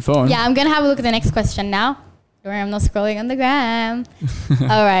picking up your phone. Yeah, I'm going to have a look at the next question now. Where I'm not scrolling on the gram.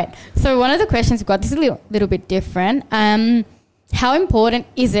 All right. So one of the questions we've got, this is a little bit different. How important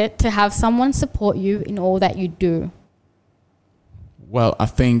is it to have someone support you in all that you do? Well, I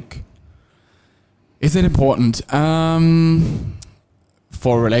think, is it important? For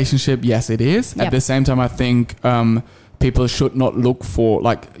a relationship, yes, it is. Yep. At the same time, I think people should not look for,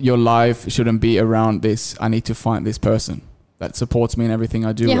 like, your life shouldn't be around this, I need to find this person that supports me in everything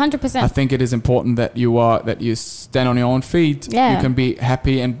I do. Yeah, 100%. I think it is important that you stand on your own feet. Yeah. You can be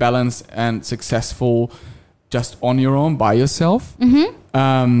happy and balanced and successful just on your own by yourself.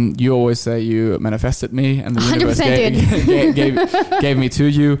 Mm-hmm. You always say you manifested me, and the universe gave me to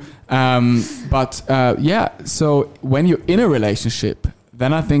you. So when you're in a relationship,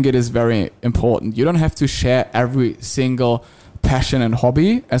 then I think it is very important. You don't have to share every single passion and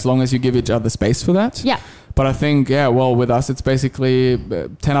hobby as long as you give each other space for that. Yeah. But I think, with us, it's basically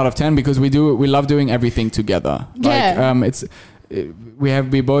 10 out of 10 because we love doing everything together. Yeah.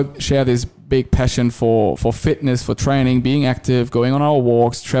 We both share this big passion for fitness, for training, being active, going on our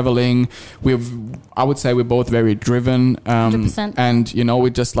walks, traveling. I would say we're both very driven. 100%. And,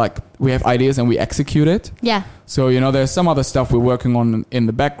 we have ideas and we execute it. Yeah. So, there's some other stuff we're working on in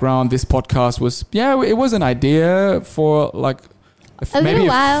the background. This podcast was, it was an idea for maybe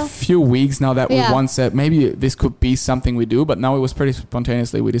a few weeks now that we once said maybe this could be something we do, but now it was pretty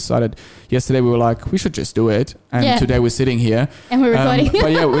spontaneously. We decided yesterday, we were like, we should just do it, and today we're sitting here and we're recording.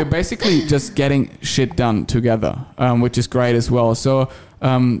 but we're basically just getting shit done together, which is great as well. So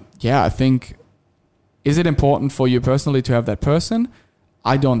I think, is it important for you personally to have that person?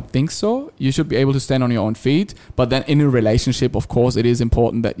 I don't think so. You should be able to stand on your own feet, but then in a relationship, of course, it is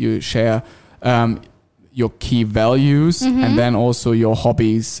important that you share your key values, and then also your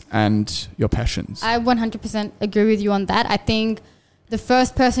hobbies and your passions. I 100% agree with you on that. I think the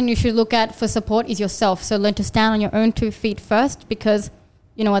first person you should look at for support is yourself. So learn to stand on your own 2 feet first, because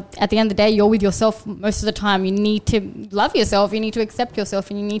at the end of the day, you're with yourself most of the time. You need to love yourself. You need to accept yourself,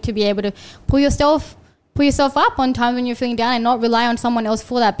 and you need to be able to pull yourself up on times when you're feeling down and not rely on someone else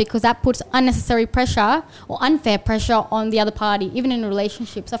for that, because that puts unnecessary pressure or unfair pressure on the other party, even in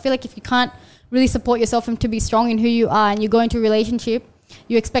relationships. I feel like if you can't really support yourself and to be strong in who you are, and you go into a relationship,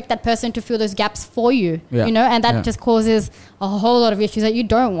 you expect that person to fill those gaps for you, and that just causes a whole lot of issues that you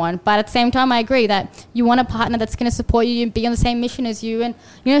don't want. But at the same time, I agree that you want a partner that's going to support you and be on the same mission as you, and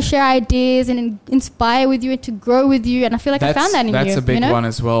share ideas and inspire with you and to grow with you. And I feel like I found that in you. That's a big one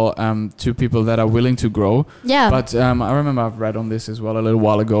as well. Two people that are willing to grow. Yeah. But I remember I've read on this as well a little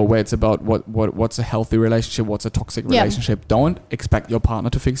while ago, where it's about what's a healthy relationship, what's a toxic relationship. Don't expect your partner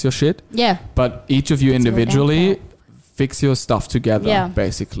to fix your shit. Yeah. But each of you individually fix your stuff together,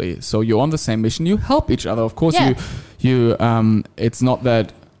 basically. So you're on the same mission. You help each other. Of course, you it's not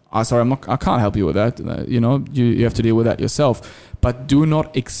that, I can't help you with that. You have to deal with that yourself. But do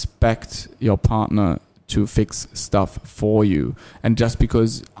not expect your partner to fix stuff for you. And just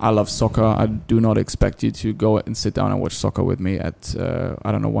because I love soccer, I do not expect you to go and sit down and watch soccer with me at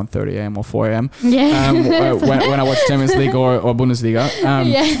 1:30 a.m. or 4 a.m. Yeah. When I watch Champions League or Bundesliga.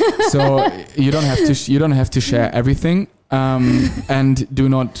 So you don't have to share everything. And do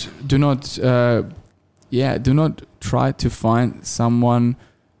not try to find someone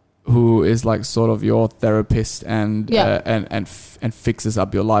who is like sort of your therapist and fixes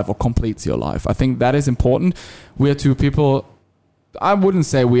up your life or completes your life. I think that is important. We are two people. I wouldn't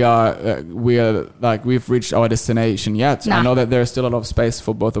say we are like we've reached our destination yet. Nah. I know that there is still a lot of space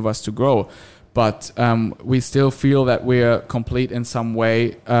for both of us to grow, but we still feel that we're complete in some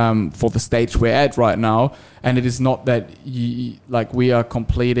way for the stage we're at right now. And it is not that we are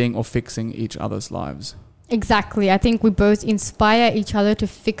completing or fixing each other's lives. Exactly. I think we both inspire each other to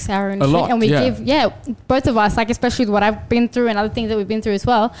fix our own shit. And we give, both of us, like especially what I've been through and other things that we've been through as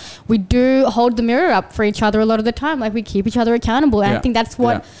well, we do hold the mirror up for each other a lot of the time. Like we keep each other accountable. And I think that's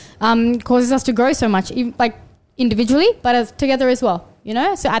what causes us to grow so much, even, like individually, but as together as well, you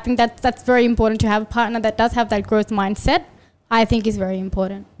know? So I think that's very important to have a partner that does have that growth mindset. I think is very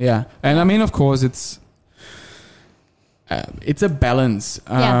important. Yeah. And I mean, of course, it's a balance.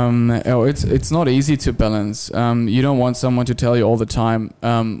 It's not easy to balance. You don't want someone to tell you all the time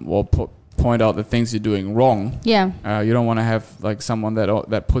or point out the things you're doing wrong. Yeah. You don't want to have like someone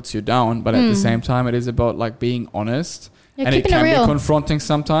that puts you down, but at the same time, it is about like being honest. And it can be confronting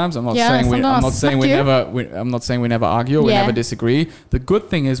sometimes. I'm not saying we never argue or we never disagree. The good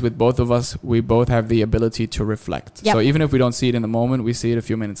thing is with both of us, we both have the ability to reflect. Yep. So even if we don't see it in the moment, we see it a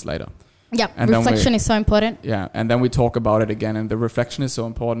few minutes later. Yeah, reflection is so important. Yeah, and then we talk about it again, and the reflection is so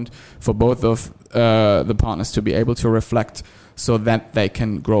important for both of the partners to be able to reflect so that they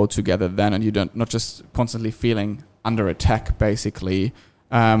can grow together then, and you don't not just constantly feeling under attack, basically,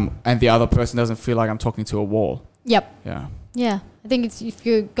 and the other person doesn't feel like I'm talking to a wall. Yep. Yeah. Yeah, I think it's if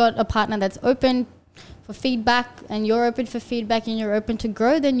you've got a partner that's open for feedback and you're open for feedback and you're open to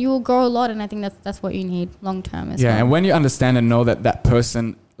grow, then you will grow a lot, and I think that's what you need long term as well. Yeah, and when you understand and know that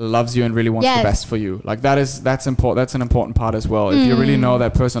person loves you and really wants the best for you, like that's important. That's an important part as well. If you really know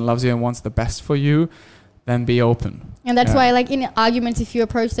that person loves you and wants the best for you, then be open. And that's why, like in arguments, if you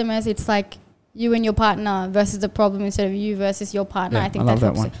approach them as it's like you and your partner versus the problem instead of you versus your partner, I think that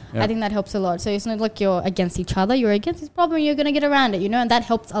helps. I think that helps a lot. So it's not like you're against each other. You're against this problem. You're gonna get around it, you know, and that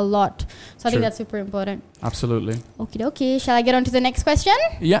helps a lot. So I think that's super important. Absolutely. Okie dokie. Shall I get on to the next question?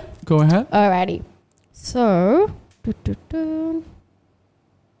 Yeah, go ahead. Alrighty. So.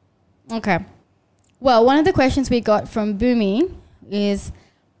 Okay. Well, one of the questions we got from Boomy is,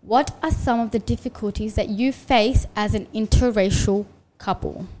 what are some of the difficulties that you face as an interracial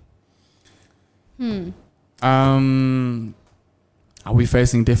couple? Are we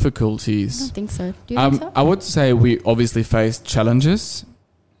facing difficulties? I don't think so. Do you think so? I would say we obviously face challenges.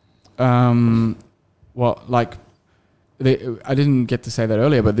 I didn't get to say that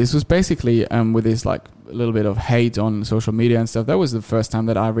earlier, but this was basically with this like a little bit of hate on social media and stuff. That was the first time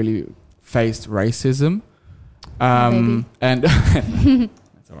that I really faced racism. And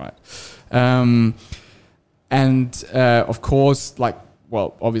that's all right. Of course,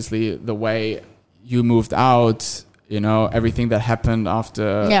 obviously the way you moved out, you know, everything that happened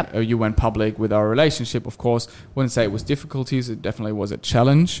after you went public with our relationship, of course, wouldn't say it was difficulties. It definitely was a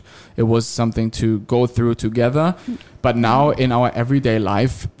challenge. It was something to go through together. But now in our everyday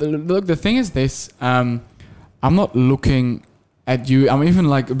life, look, the thing is this, I'm not looking at you. I'm even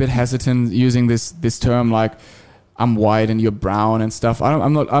like a bit hesitant using this term, like I'm white and you're brown and stuff. I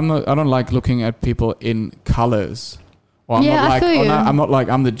don't like looking at people in colors. Or I'm not like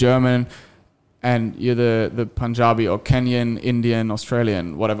I'm the German and you're the Punjabi or Kenyan, Indian,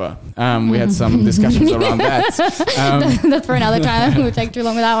 Australian, whatever. We had some discussions around that. That's for another time. We'll take too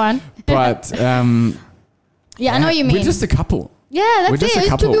long with that one. But I know what you mean. We're just a couple. Yeah, that's We're just it. a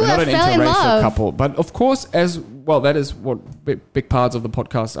couple. We're not an interracial love. couple. But of course, that is what big parts of the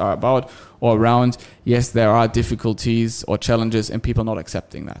podcast are about or around. Yes, there are difficulties or challenges and people not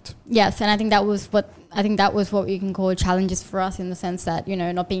accepting that. Yes, and I think that was what you can call challenges for us in the sense that, you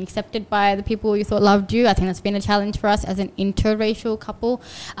know, not being accepted by the people you thought loved you. I think that's been a challenge for us as an interracial couple.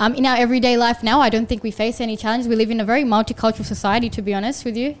 In our everyday life now, I don't think we face any challenge. We live in a very multicultural society, to be honest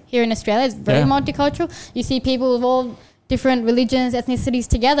with you. Here in Australia, it's very multicultural. You see people of all different religions, ethnicities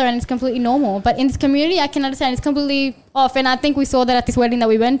together, and it's completely normal. But in this community, I can understand it's completely off. And I think we saw that at this wedding that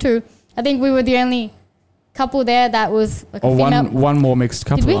we went to. I think we were the only couple there that was like a female. One more mixed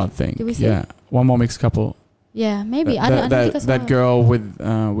couple, I think. Did we see? Yeah, one more mixed couple. Yeah, maybe. I don't think I saw that girl with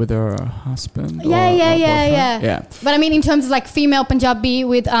her husband. Yeah. But I mean, in terms of like female Punjabi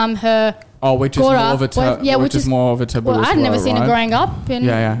with her. Oh, which is more of a taboo. Well, I'd never seen it growing up. And,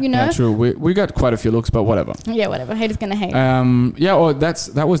 you know. Yeah, true. We got quite a few looks, but whatever. Yeah, whatever. Haters gonna hate.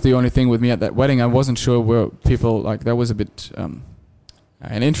 That was the only thing with me at that wedding. I wasn't sure where people like that was a bit.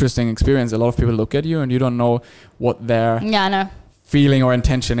 an interesting experience. A lot of people look at you and you don't know what their I know. feeling or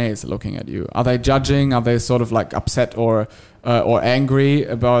intention is looking at you. Are they judging? Are they sort of like upset or angry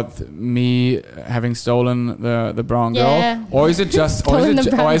about me having stolen the brown girl? Or is it just or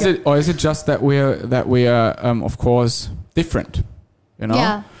is it just that we are of course different, you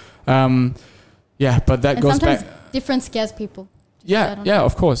know? But that and goes sometimes back. Different scares people.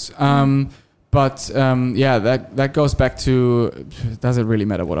 Of course. That goes back to, does it really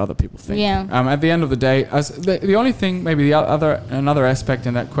matter what other people think? Yeah. At the end of the day, the only thing, maybe another aspect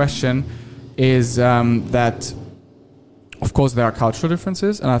in that question is that, of course, there are cultural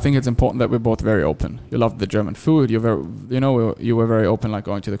differences, and I think it's important that we're both very open. You loved the German food. You were very open, like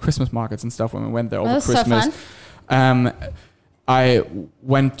going to the Christmas markets and stuff when we went there over Christmas. So fun. I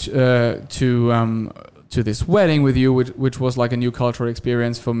went to this wedding with you, which was like a new cultural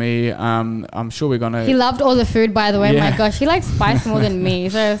experience for me. I'm sure we're gonna. He loved all the food, by the way. My gosh, he likes spice more than me.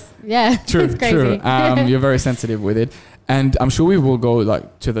 So true, it's crazy. True. You're very sensitive with it, and I'm sure we will go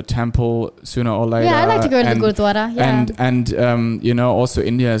like to the temple sooner or later. Yeah, I like to go to the Gurdwara. Yeah, and also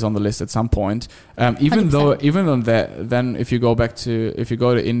India is on the list at some point. Even 100%. though that, then if you go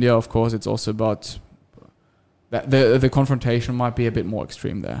to India, of course, it's also about. The confrontation might be a bit more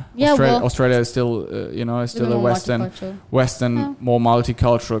extreme there. Yeah, Australia is still, a Western, more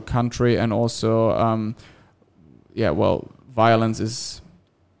multicultural country, and also, violence is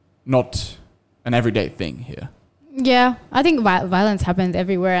not an everyday thing here. Yeah, I think violence happens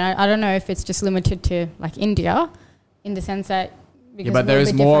everywhere, and I don't know if it's just limited to like India, in the sense that. But there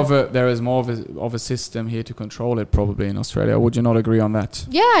is more of a system here to control it, probably in Australia. Would you not agree on that?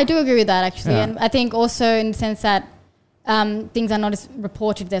 Yeah, I do agree with that actually, and I think also in the sense that things are not as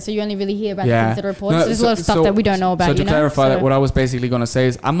reported there, so you only really hear about the things that are reported. So there's a lot of stuff that we don't know about. So to clarify that, what I was basically going to say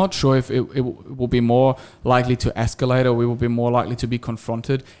is, I'm not sure if it will be more likely to escalate, or we will be more likely to be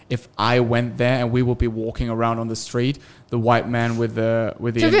confronted if I went there and we will be walking around on the street, the white man with the.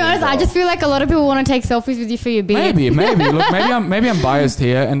 To be honest, I just feel like a lot of people want to take selfies with you for your beard. Maybe. Look, maybe I'm biased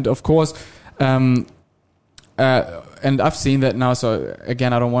here, and of course. And I've seen that now, so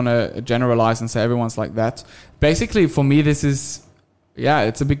again, I don't want to generalize and say everyone's like that. Basically, for me, this is,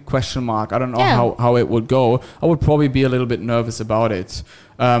 it's a big question mark. I don't know how it would go. I would probably be a little bit nervous about it.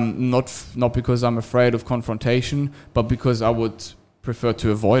 Not because I'm afraid of confrontation, but because I would prefer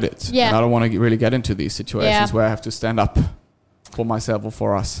to avoid it. Yeah. And I don't want to really get into these situations where I have to stand up for myself or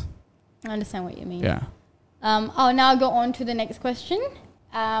for us. I understand what you mean. Yeah. I'll now go on to the next question.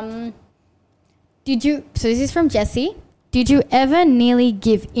 So this is from Jessie. Did you ever nearly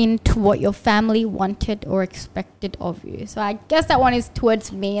give in to what your family wanted or expected of you? So I guess that one is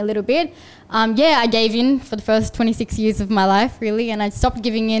towards me a little bit. I gave in for the first 26 years of my life, really, and I stopped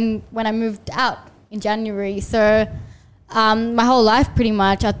giving in when I moved out in January. So my whole life, pretty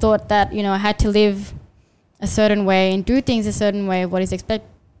much, I thought that, I had to live a certain way and do things a certain way of what is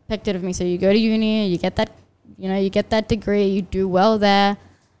expected of me. So you go to uni, you get that degree, you do well there.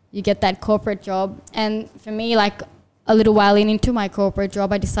 You get that corporate job. And for me, like a little while into my corporate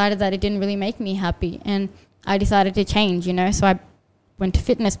job, I decided that it didn't really make me happy. And I decided to change, So I went to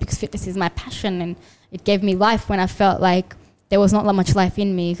fitness because fitness is my passion. And it gave me life when I felt like there was not that much life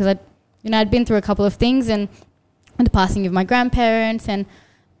in me. Because I'd been through a couple of things, and the passing of my grandparents and,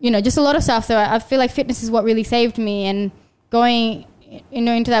 just a lot of stuff. So I feel like fitness is what really saved me. And going,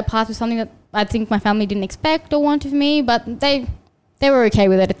 into that path was something that I think my family didn't expect or want of me. But they were okay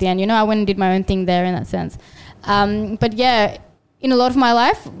with it at the end. I went and did my own thing there in that sense. But in a lot of my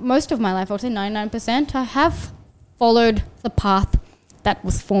life, most of my life, I would say 99%, I have followed the path that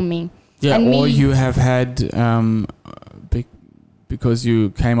was for me. Yeah, and you have had, because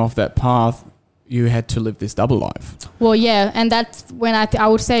you came off that path, you had to live this double life. Well, and that's when I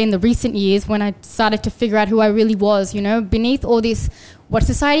would say in the recent years when I started to figure out who I really was, beneath all this, what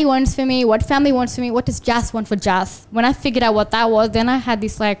society wants for me, what family wants for me, what does Jas want for Jas. When I figured out what that was, then I had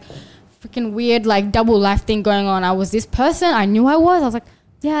this like freaking weird like double life thing going on. I was this person, I knew I was like,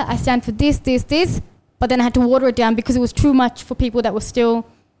 I stand for this, but then I had to water it down because it was too much for people that were still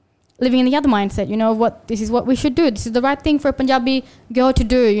living in the other mindset, this is what we should do. This is the right thing for a Punjabi girl to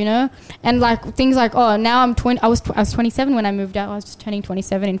do, And like things like, now I'm 20. I was 27 when I moved out. I was just turning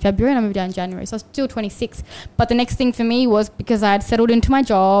 27 in February, and I moved out in January. So I was still 26. But the next thing for me was, because I had settled into my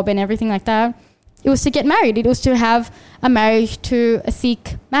job and everything like that, it was to get married. It was to have a marriage to a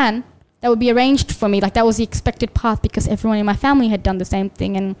Sikh man that would be arranged for me. Like that was the expected path, because everyone in my family had done the same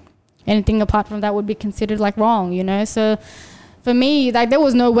thing, and anything apart from that would be considered like wrong, So for me, like there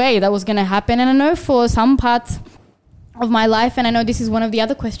was no way that was going to happen. And I know for some parts of my life, and I know this is one of the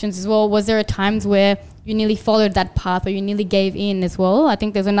other questions as well, was there times where you nearly followed that path or you nearly gave in as well. I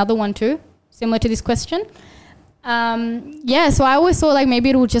think there's another one too, similar to this question. So I always thought like maybe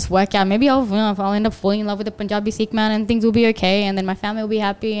it will just work out. Maybe I'll end up falling in love with a Punjabi Sikh man and things will be okay, and then my family will be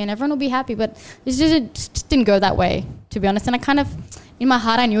happy and everyone will be happy. But it just didn't go that way, to be honest. And I kind of, in my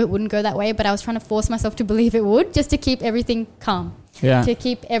heart, I knew it wouldn't go that way, but I was trying to force myself to believe it would, just to keep everything calm, to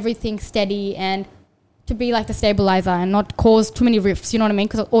keep everything steady and to be like the stabilizer and not cause too many rifts, you know what I mean?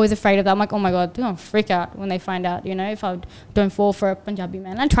 Because I'm always afraid of that. I'm like, oh my God, they're going to freak out when they find out, you know, if I don't fall for a Punjabi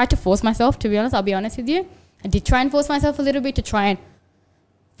man. And I tried to force myself, to be honest, I'll be honest with you. I did try and force myself a little bit to try and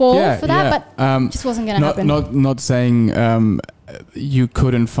fall for that, but it just wasn't going to happen. Not saying you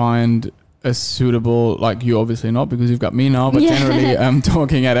couldn't find a suitable, like you obviously not because you've got me now, but generally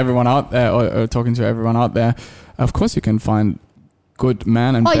talking at everyone out there or talking to everyone out there, of course you can find good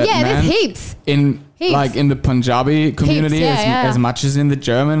man and bad man. There's heaps. Like in the Punjabi community as much as in the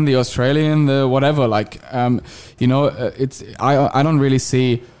German, the Australian, the whatever, like, it's, I don't really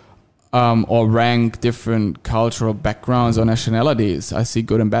see or rank different cultural backgrounds or nationalities. I see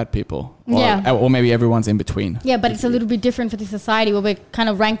good and bad people. Or maybe everyone's in between. Yeah, but it's a little bit different for the society where we're kind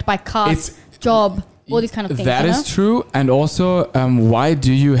of ranked by caste, job, all these kind of things. That is true. And also, why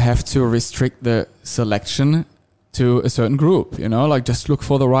do you have to restrict the selection to a certain group? You know, like just look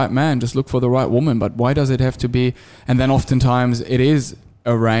for the right man, just look for the right woman. But why does it have to be? And then oftentimes it is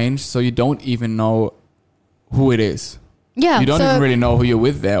arranged, so you don't even know who it is. Yeah, you don't even really know who you're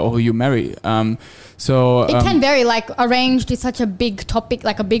with there or who you marry. It can vary. Like arranged is such a big topic,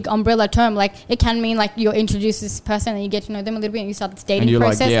 like a big umbrella term. Like it can mean like you're introduced to this person and you get to know them a little bit and you start this dating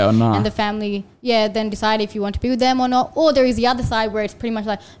process. Like, yeah or nah. And the family, then decide if you want to be with them or not. Or there is the other side where it's pretty much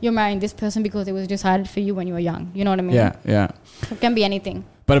like you're marrying this person because it was decided for you when you were young. You know what I mean? Yeah. It can be anything.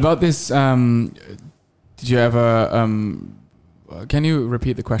 But about this, did you ever? Can you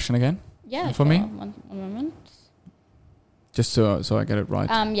repeat the question again? Yeah. For me. One moment. Just so I get it right.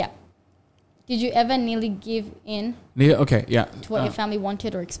 Did you ever nearly give in? Okay, yeah. To what your family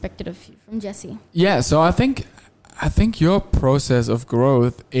wanted or expected of you, from Jesse? Yeah, so I think your process of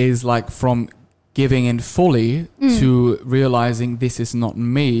growth is like from giving in fully to realizing this is not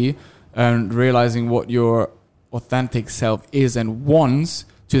me, and realizing what your authentic self is and wants,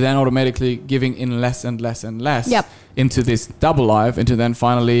 to then automatically giving in less and less and less into this double life, into then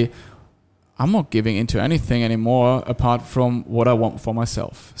finally, I'm not giving into anything anymore apart from what I want for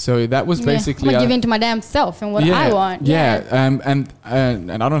myself. So that was basically... I'm not giving into my damn self and what I want. And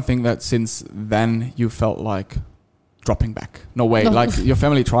I don't think that since then you felt like dropping back. No way. No. Like your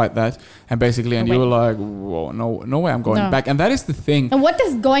family tried that and basically, and you were like, whoa, no way I'm going back. And that is the thing. And what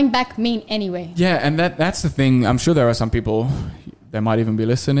does going back mean anyway? Yeah, and that's the thing. I'm sure there are some people... They might even be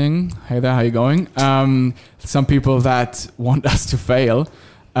listening. Hey there, how you going? Some people that want us to fail.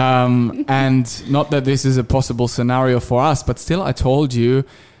 And not that this is a possible scenario for us, but still I told you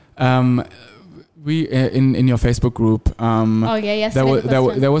we in your Facebook group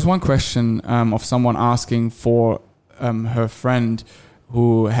there was one question of someone asking for her friend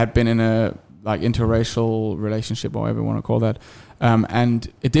who had been in a like interracial relationship or whatever you want to call that,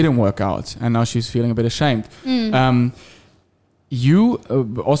 and it didn't work out and now she's feeling a bit ashamed. You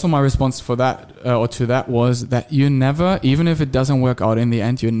also, my response for that or to that was that you never, even if it doesn't work out in the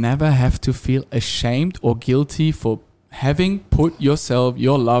end, you never have to feel ashamed or guilty for having put yourself,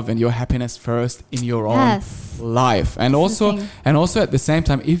 your love and your happiness first in your own life. And also at the same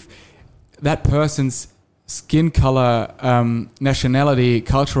time, if that person's skin color, nationality,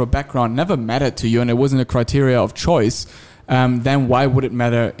 cultural background never mattered to you and it wasn't a criteria of choice, then why would it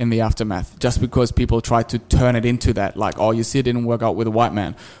matter in the aftermath? Just because people try to turn it into that, like, oh, you see, it didn't work out with a white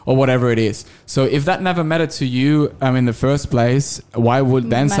man or whatever it is. So if that never mattered to you in the first place, why would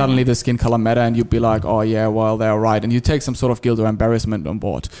then suddenly the skin color matter and you'd be like, oh yeah, well, they're right. And you take some sort of guilt or embarrassment on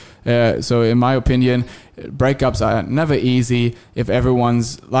board. So in my opinion, breakups are never easy if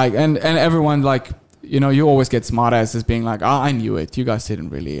everyone's like, and everyone like, you know, you always get smart asses being like, I knew it. You guys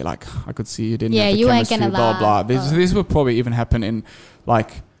didn't really, like, I could see you didn't have the you chemistry, ain't gonna blah, blah. This would probably even happen in,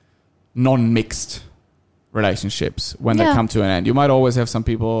 like, non-mixed relationships when they come to an end. You might always have some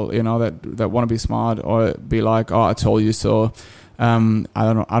people, you know, that want to be smart or be like, oh, I told you so.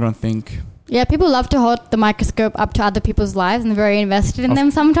 I don't think... Yeah, people love to hold the microscope up to other people's lives and very invested in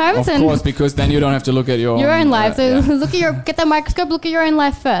them sometimes. Of course, because then you don't have to look at your own life. So get the microscope, look at your own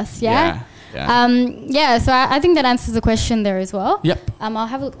life first, yeah? So I think that answers the question there as well. Yep. I'll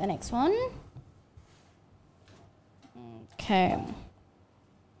have a look at the next one. Okay.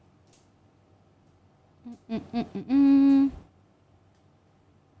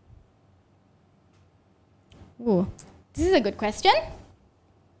 Ooh, this is a good question.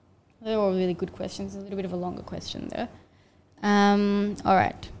 They're all really good questions. A little bit of a longer question there. All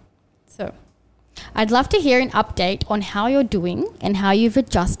right. So, I'd love to hear an update on how you're doing and how you've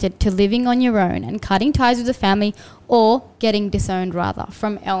adjusted to living on your own and cutting ties with the family, or getting disowned rather,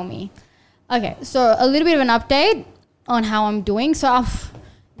 from Elmi. Okay, so a little bit of an update on how I'm doing. So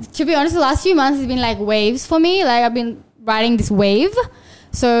to be honest, the last few months has been like waves for me. Like I've been riding this wave.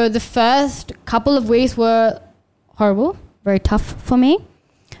 So the first couple of weeks were horrible, very tough for me.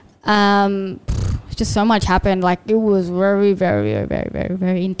 Just so much happened. Like it was very, very, very, very, very,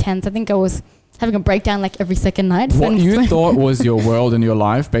 very intense. I think I was having a breakdown like every second night. What you thought was your world and your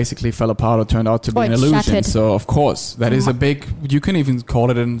life basically fell apart or turned out to be an illusion. Shattered. So of course, that is a big, you can even call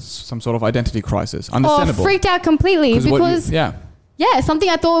it in some sort of identity crisis. Understandable. Oh, freaked out completely because something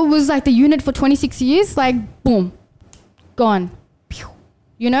I thought was like the unit for 26 years, like boom, gone.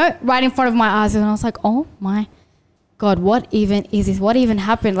 You know, right in front of my eyes. And I was like, oh my God, what even is this? What even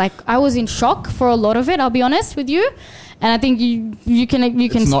happened? Like I was in shock for a lot of it, I'll be honest with you. And I think you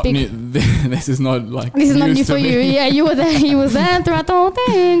can speak. This is not like this is not new for you. Yeah, you were there. He was there throughout the whole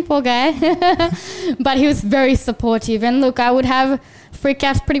thing. Poor guy. But he was very supportive. And look, I would have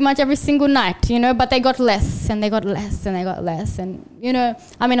freakouts pretty much every single night, you know. But they got less, and they got less, and they got less. And you know,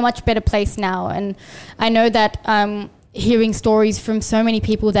 I'm in a much better place now. And I know that hearing stories from so many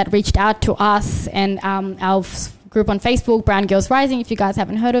people that reached out to us and our group on Facebook, Brown Girls Rising. If you guys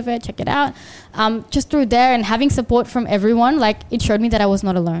haven't heard of it, check it out. Just through there and having support from everyone, like it showed me that I was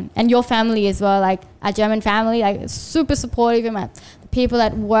not alone. And your family as well, like our German family, like super supportive. And the people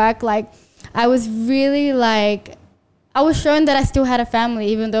at work, like I was really like, I was shown that I still had a family,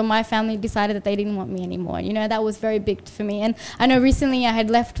 even though my family decided that they didn't want me anymore. You know, that was very big for me. And I know recently I had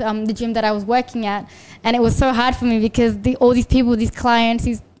left the gym that I was working at, and it was so hard for me because all these people, these clients,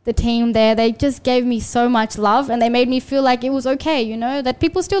 the team there, they just gave me so much love, and they made me feel like it was okay, you know, that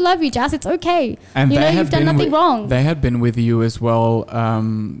people still love you, Jazz. It's okay. And you know, you've done nothing wrong. They had been with you as well.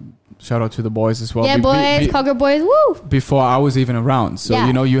 Shout out to the boys as well. Yeah, boys, Cogger boys, woo! Before I was even around. So,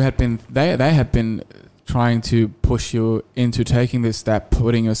 you know, you had been, they had been trying to push you into taking this step,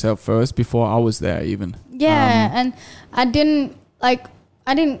 putting yourself first before I was there even. Yeah, and I didn't,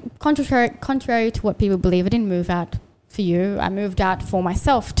 contrary to what people believe, I didn't move out for you. I moved out for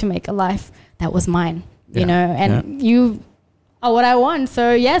myself to make a life that was mine, you know, and you are what I want.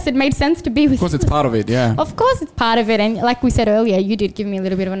 So yes, it made sense to be with you. Of course, it's part of it, yeah. Of course, it's part of it. And like we said earlier, you did give me a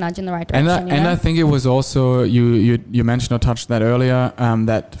little bit of a nudge in the right direction. And I think it was also, you mentioned or touched that earlier,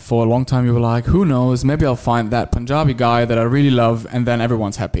 that for a long time you were like, who knows, maybe I'll find that Punjabi guy that I really love, and then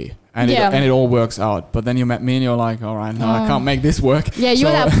everyone's happy. And it all works out. But then you met me and you're like, all right, no, I can't make this work. Yeah, you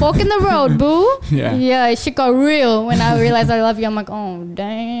were that fork in the road, boo. Yeah, it shit got real when I realized I love you. I'm like, oh,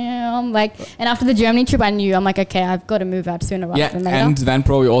 damn. Like, and after the Germany trip, I knew, I'm like, okay, I've got to move out sooner rather than later. And then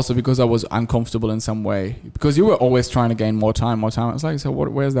probably also because I was uncomfortable in some way. Because you were always trying to gain more time. I was like, so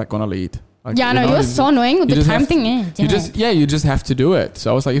where's that going to lead? Like, yeah, no, you're so annoying with the time thing. You just have to do it.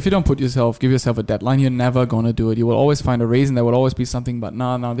 So I was like, if you don't give yourself a deadline, you're never going to do it. You will always find a reason. There will always be something, but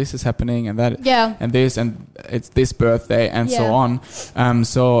no, this is happening and that, and this, and it's this birthday and so on. I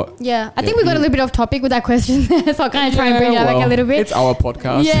think we got a little bit off topic with that question. So I'll kind of try and bring it back a little bit. It's our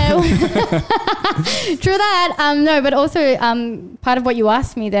podcast. Yeah. True that. No, but also part of what you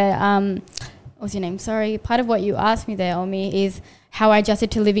asked me there, what's your name? Sorry. Part of what you asked me there, Omi, is how I adjusted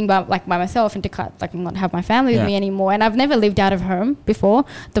to living by myself and to not have my family with me anymore. And I've never lived out of home before.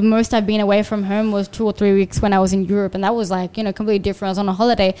 The most I've been away from home was 2 or 3 weeks when I was in Europe, and that was like, you know, completely different. I was on a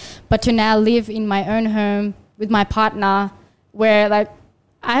holiday. But to now live in my own home with my partner, where like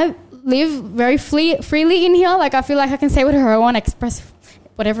I live very freely in here. Like I feel like I can say whatever I want, express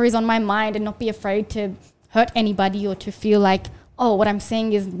whatever is on my mind, and not be afraid to hurt anybody or to feel like, oh, what I'm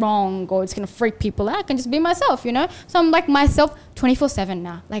saying is wrong or it's going to freak people out. I can just be myself, you know? So I'm like myself 24/7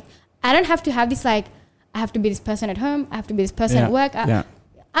 now. Like I don't have to have this like, I have to be this person at home. I have to be this person at work.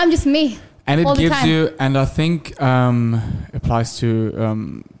 I'm just me. And it gives you, and I think applies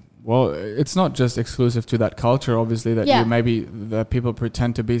to, it's not just exclusive to that culture, obviously, that you maybe the people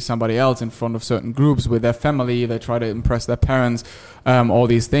pretend to be somebody else in front of certain groups with their family. They try to impress their parents, all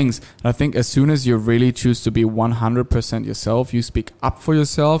these things. And I think as soon as you really choose to be 100% yourself, you speak up for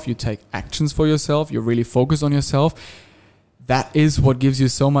yourself, you take actions for yourself, you really focus on yourself. That is what gives you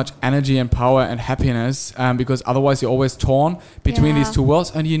so much energy and power and happiness, because otherwise you're always torn between these two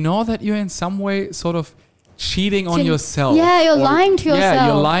worlds, and you know that you're in some way sort of cheating on yourself. Yeah, you're lying to yourself. Yeah,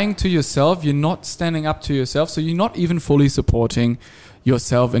 you're lying to yourself. You're not standing up to yourself. So you're not even fully supporting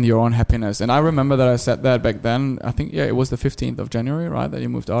yourself and your own happiness. And I remember that I said that back then. I think, it was the 15th of January, right, that you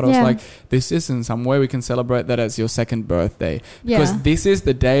moved out. I was like, this is in some way we can celebrate that as your second birthday. Because this is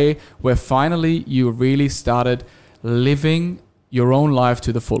the day where finally you really started living your own life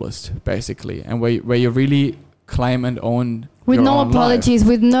to the fullest, basically. And where you really claim and own with your no own apologies, life.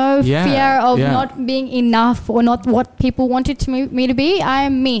 with no fear of not being enough or not what people wanted me to be. I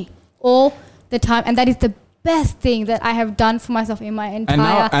am me all the time. And that is the best thing that I have done for myself in my entire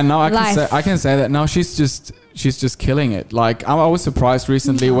life. And now I can say that now she's just killing it. Like I was surprised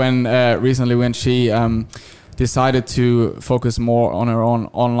recently when she decided to focus more on her own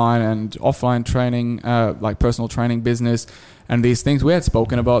online and offline training, like personal training business and these things. We had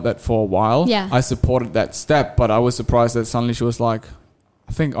spoken about that for a while. Yeah. I supported that step, but I was surprised that suddenly she was like,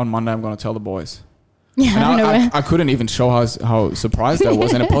 I think on Monday I'm going to tell the boys. Yeah, and I couldn't even show how surprised I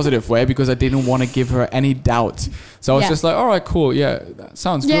was in a positive way because I didn't want to give her any doubt. So I was just like, all right, cool. Yeah, that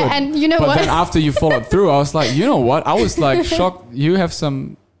sounds good. Yeah, and you know what? But then after you followed through, I was like, you know what? I was like shocked. You have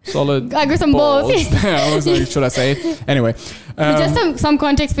some solid I got some balls. I was like, should I say it? Anyway. Just some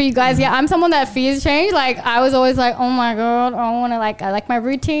context for you guys. Yeah, I'm someone that fears change. Like I was always like, oh my God, I want to I like my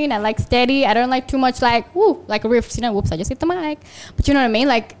routine. I like steady. I don't like too much like riffs, whoops, I just hit the mic. But you know what I mean?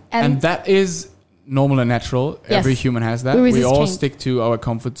 Like, and that is normal and natural. Yes. Every human has that. We all stick to our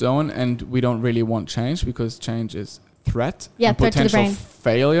comfort zone and we don't really want change because change is threat. Yeah, threat potential to the brain.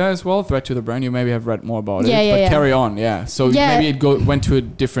 Failure as well. Threat to the brain. You maybe have read more about it. But carry on. Yeah. So maybe it went to a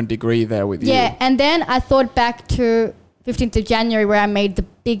different degree there with you. Yeah. And then I thought back to 15th of January where I made the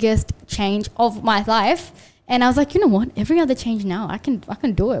biggest change of my life. And I was like, you know what? Every other change now, I can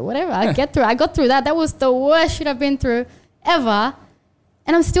do it. Whatever. I get through. I got through that. That was the worst shit I've been through ever.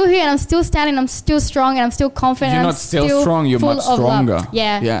 And I'm still here and I'm still standing. I'm still strong and I'm still confident. You're not still strong. You're much stronger.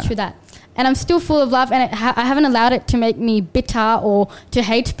 Yeah, true that. And I'm still full of love and I haven't allowed it to make me bitter or to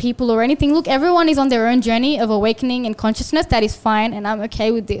hate people or anything. Look, everyone is on their own journey of awakening and consciousness. That is fine and I'm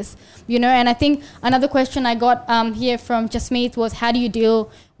okay with this, And I think another question I got here from Jasmeet was, how do you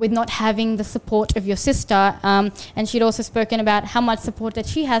deal with not having the support of your sister? And she'd also spoken about how much support that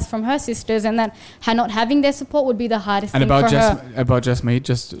she has from her sisters and that how not having their support would be the hardest thing for her. And about Jasmeet,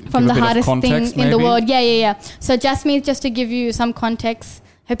 just from the hardest thing maybe? In the world. Yeah. So Jasmeet, just to give you some context,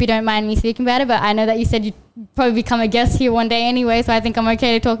 hope you don't mind me speaking about it, but I know that you said you'd probably become a guest here one day anyway, so I think I'm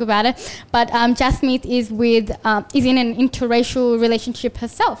okay to talk about it. But Jasmeet is in an interracial relationship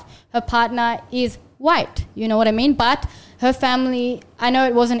herself. Her partner is white, you know what I mean? But her family, I know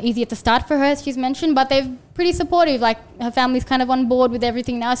it wasn't easy at the start for her, as she's mentioned, but they're pretty supportive. Like her family's kind of on board with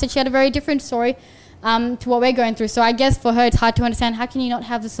everything now, so she had a very different story to what we're going through. So I guess for her, it's hard to understand, how can you not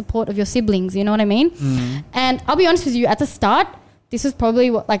have the support of your siblings, you know what I mean? And I'll be honest with you, at the start, this was probably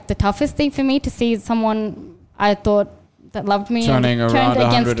the toughest thing for me to see someone I thought that loved me turning around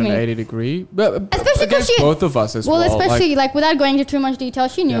 180 degree, but especially because both of us as well. Well, especially without going into too much detail,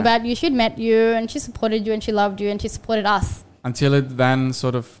 she knew about you, she'd met you, and she supported you, and she loved you, and she supported us until it then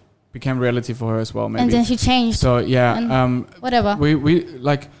sort of became reality for her as well. Maybe, and then she changed. So whatever. We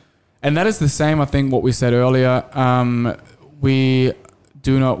and that is the same. I think what we said earlier. We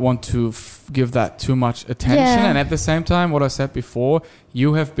do not want to give that too much attention, and at the same time, what I said before,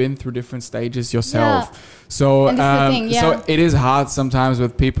 you have been through different stages yourself. So so it is hard sometimes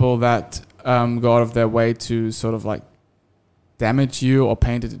with people that go out of their way to sort of damage you or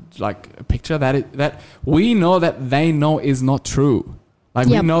paint it a picture that we know that they know is not true.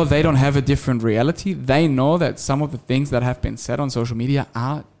 We know they don't have a different reality. They know that some of the things that have been said on social media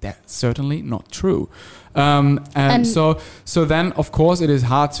are certainly not true. And so then, of course, it is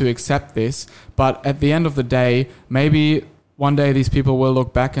hard to accept this. But at the end of the day, maybe one day these people will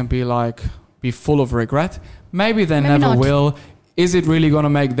look back and be full of regret. Maybe they never will. Is it really going to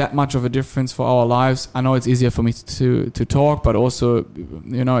make that much of a difference for our lives? I know it's easier for me to talk, but also,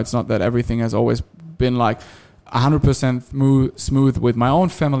 it's not that everything has always been 100% smooth with my own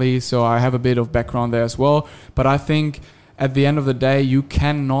family. So I have a bit of background there as well. But I think at the end of the day, you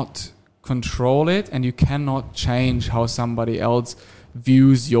cannot control it and you cannot change how somebody else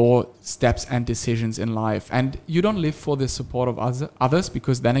views your steps and decisions in life. And you don't live for the support of others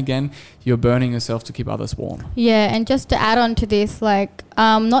because then again, you're burning yourself to keep others warm. Yeah, and just to add on to this,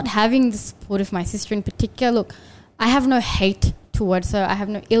 not having the support of my sister in particular, look, I have no hate towards her. I have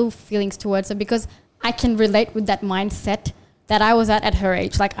no ill feelings towards her because I can relate with that mindset that I was at her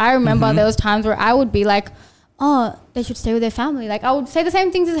age. I remember there was times where I would be like, oh, they should stay with their family. Like, I would say the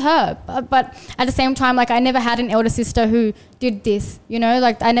same things as her. But at the same time, like, I never had an elder sister who did this, you know?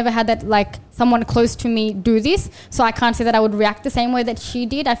 Like, I never had that, like, someone close to me do this. So I can't say that I would react the same way that she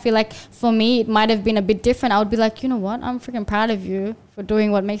did. I feel like for me, it might have been a bit different. I would be like, you know what? I'm freaking proud of you for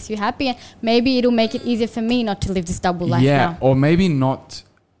doing what makes you happy. And maybe it'll make it easier for me not to live this double life now. Or maybe not.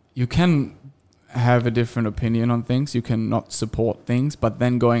 You can have a different opinion on things. You can not support things, but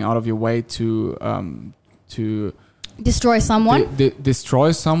then going out of your way to destroy someone.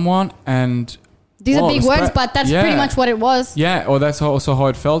 Destroy someone, and these are big words, but that's pretty much what it was. Yeah, or that's also how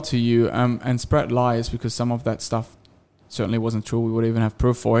it felt to you. And spread lies, because some of that stuff certainly wasn't true. We would even have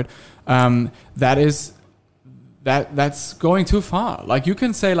proof for it. That's going too far. Like, you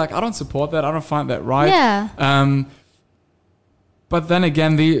can say, like, I don't support that. I don't find that right. Yeah. But then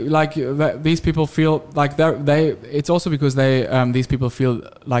again, these people feel like it's also because these people feel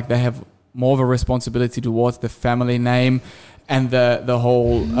like they have more of a responsibility towards the family name and the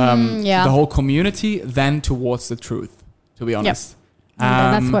whole community than towards the truth, to be honest. Yep.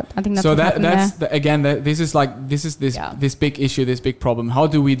 That's what I think. That's so what that's this big issue, this big problem. How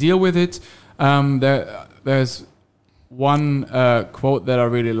do we deal with it? There's one quote that I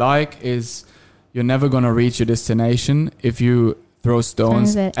really like is, "You're never gonna reach your destination if you throw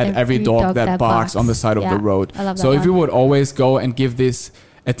stones at every dog that barks on the side of the road." I love that so one. if you would always go and give this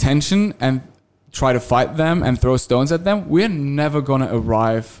attention and try to fight them and throw stones at them, we're never going to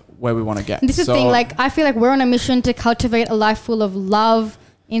arrive where we want to get. This is the thing, like, I feel like we're on a mission to cultivate a life full of love,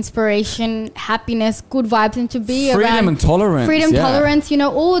 inspiration, happiness, good vibes, and to be freedom and tolerance. Tolerance, you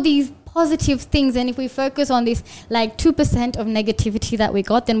know, all these positive things. And if we focus on this, like, 2% of negativity that we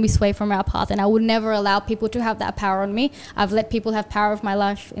got, then we sway from our path. And I would never allow people to have that power on me. I've let people have power of my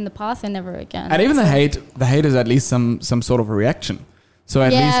life in the past, and never again. And even the hate is at least some sort of a reaction. So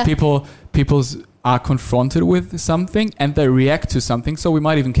at least people are confronted with something and they react to something. So we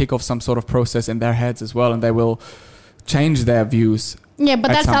might even kick off some sort of process in their heads as well, and they will change their views. Yeah, but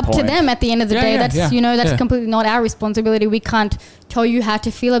that's up to them at the end of the day. That's completely not our responsibility. We can't tell you how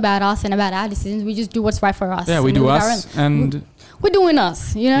to feel about us and about our decisions. We just do what's right for us. Yeah, we do us, and we're doing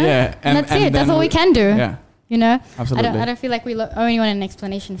us, you know? Yeah. And that's it. That's all we can do. Yeah. You know? Absolutely. I don't feel like we owe anyone an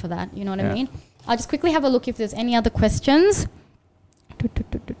explanation for that. You know what I mean? I'll just quickly have a look if there's any other questions.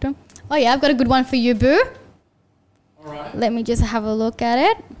 Oh yeah, I've got a good one for you, Boo. All right. Let me just have a look at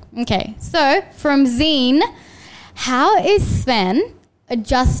it. Okay, so from Zine, how is Sven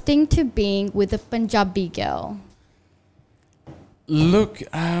adjusting to being with a Punjabi girl? Look,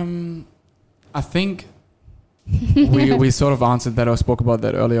 I think we sort of answered that or spoke about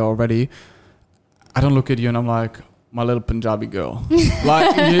that earlier already. I don't look at you and I'm like, my little Punjabi girl.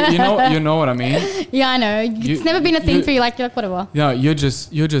 Like, you know what I mean? Yeah, I know. It's never been a thing for you. Like, you're like, whatever. Yeah, you're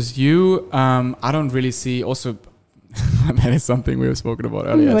just you. I don't really see. Also, that is something we have spoken about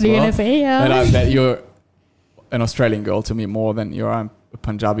earlier. What are you gonna say? Yeah. That you're an Australian girl to me more than you're a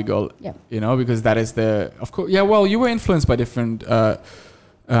Punjabi girl. Yep. You know, because that is of course. Yeah. Well, you were influenced by different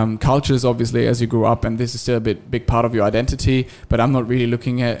cultures, obviously, as you grew up, and this is still a big part of your identity. But I'm not really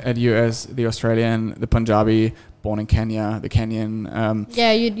looking at you as the Australian, the Punjabi, born in Kenya, the Kenyan.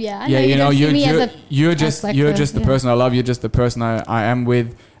 You're just the person I love. You're just the person I am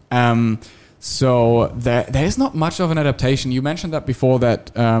with. So there is not much of an adaptation. You mentioned that before,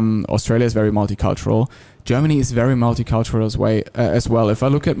 that Australia is very multicultural. Germany is very multicultural as well. If I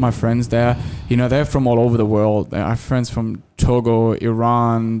look at my friends there, they're from all over the world. I have friends from Togo,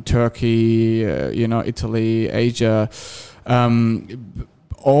 Iran, Turkey, Italy, Asia,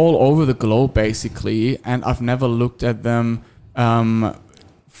 all over the globe basically. And I've never looked at them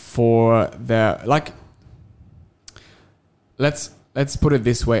for their, like, let's put it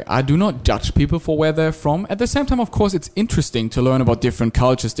this way. I do not judge people for where they're from. At the same time, of course, it's interesting to learn about different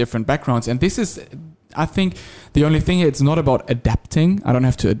cultures, different backgrounds. And this is, I think, the only thing, it's not about adapting. I don't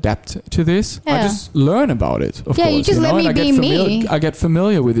have to adapt to this. Yeah. I just learn about it, of course. You just let me be me. I get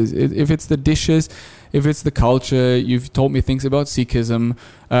familiar with it. If it's the dishes, if it's the culture, you've told me things about Sikhism,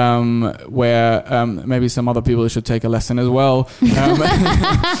 where maybe some other people should take a lesson as well.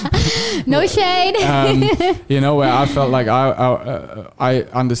 No shade. Where I felt like I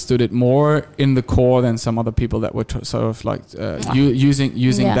understood it more in the core than some other people that were sort of like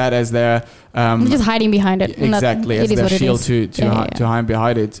using that as their just hiding behind it. Exactly, as their shield to hide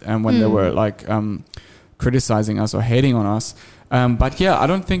behind it, and when they were like criticizing us or hating on us. But yeah, I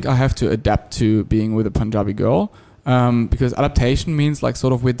don't think I have to adapt to being with a Punjabi girl, because adaptation means like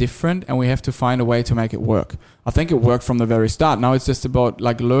sort of we're different and we have to find a way to make it work. I think it worked from the very start. Now it's just about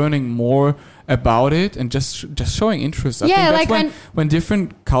like learning more about it and just showing interest. I think that's when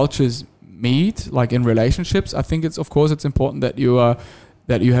different cultures meet, like in relationships, I think it's important that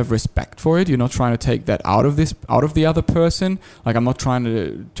you have respect for it. You're not trying to take that out of the other person. Like, I'm not trying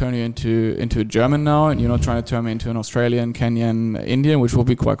to turn you into a German now, and you're not trying to turn me into an Australian, Kenyan, Indian, which will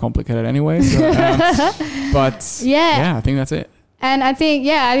be quite complicated anyway. So, but yeah, I think that's it. And I think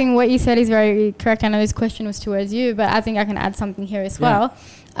what you said is very correct. I know this question was towards you, but I think I can add something here as well.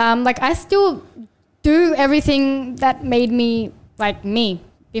 Like, I still do everything that made me like me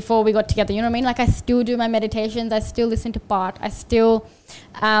before we got together. You know what I mean? Like, I still do my meditations. I still listen to Bart. I still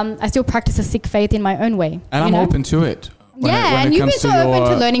practice a Sikh faith in my own way. And I'm open to it. When and you've been so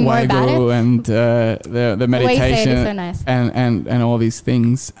open to learning more about it. And the meditation so nice. and all these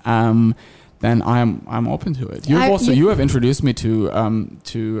things. Then I'm open to it. You have introduced me to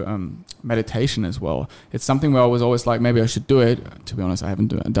meditation as well. It's something where I was always like, maybe I should do it. To be honest, I haven't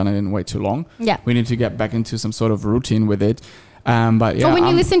done it in way too long. Yeah, we need to get back into some sort of routine with it. But yeah, when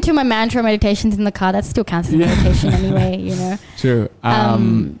you listen to my mantra meditations in the car, that still counts as meditation anyway. You know. True.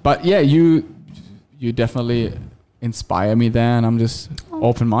 But yeah, you definitely inspire me there, and I'm just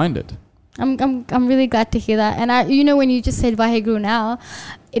open-minded. I'm really glad to hear that. And when you just said Vaheguru now,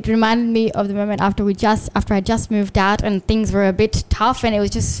 it reminded me of the moment after I just moved out and things were a bit tough and it was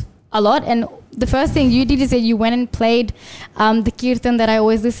just a lot. And the first thing you did is that you went and played the kirtan that I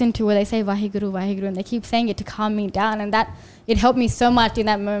always listen to, where they say Vaheguru, Vaheguru, and they keep saying it to calm me down, and that it helped me so much in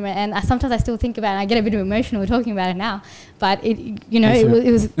that moment. And sometimes I still think about it, and I get a bit emotional talking about it now, but it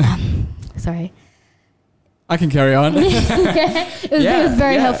was sorry. I can carry on. It was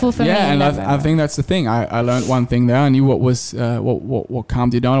very helpful for me. Yeah, and I think that's the thing. I learned one thing there. I knew what was what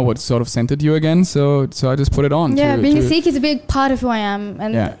calmed you down, or what sort of centered you again. So I just put it on. Yeah, being a Sikh is a big part of who I am,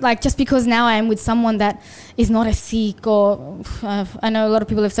 and like, just because now I am with someone that is not a Sikh, or I know a lot of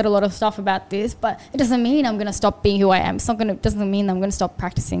people have said a lot of stuff about this, but it doesn't mean I'm gonna stop being who I am. Doesn't mean I'm gonna stop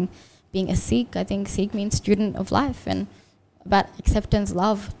practicing being a Sikh. I think Sikh means student of life, and about acceptance,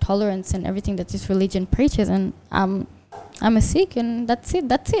 love, tolerance, and everything that this religion preaches. And I'm a Sikh, and that's it.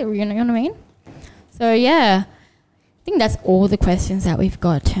 You know what I mean? So yeah, I think that's all the questions that we've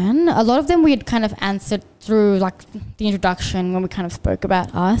gotten. A lot of them we had kind of answered through like the introduction when we kind of spoke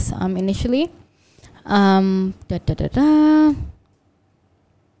about us initially.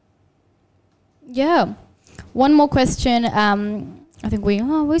 Yeah, one more question. I think we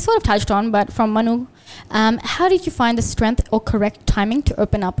sort of touched on, but from Manu, how did you find the strength or correct timing to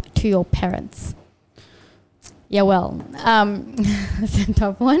open up to your parents? Yeah, well, that's a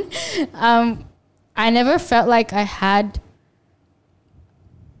tough one. I never felt like I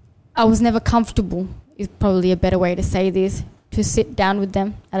was never comfortable, is probably a better way to say this, to sit down with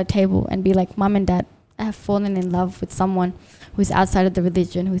them at a table and be like, Mum and Dad, I have fallen in love with someone who's outside of the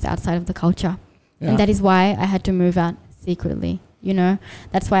religion, who's outside of the culture. Yeah. And that is why I had to move out secretly. You know,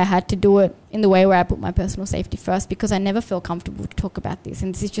 that's why I had to do it in the way where I put my personal safety first, because I never felt comfortable to talk about this.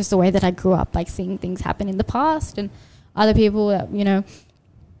 And this is just the way that I grew up, like seeing things happen in the past and other people that,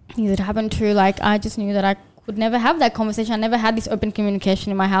 things that happened to. Like, I just knew that I could never have that conversation. I never had this open communication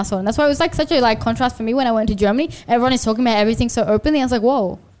in my household. And that's why it was like such a contrast for me when I went to Germany. Everyone is talking about everything so openly. I was like,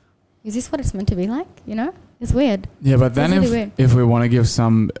 whoa, is this what it's meant to be like? It's weird. Yeah, but then if we want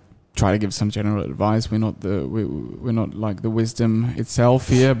to try to give some general advice. We're not like the wisdom itself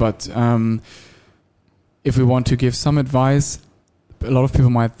here, but if we want to give some advice, a lot of people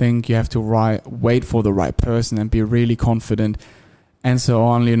might think you have to wait for the right person and be really confident and so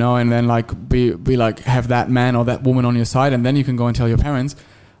on, and then like be like, have that man or that woman on your side, and then you can go and tell your parents.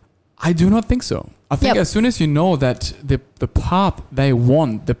 I do not think so. I think as soon as you know that the path they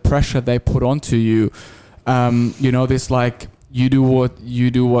want, the pressure they put onto you, this like, you do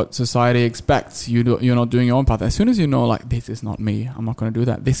what society expects. You're not doing your own path. As soon as you know, like, this is not me, I'm not going to do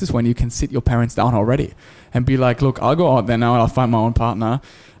that. This is when you can sit your parents down already and be like, look, I'll go out there now and I'll find my own partner,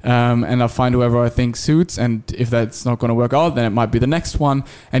 and I'll find whoever I think suits. And if that's not going to work out, then it might be the next one.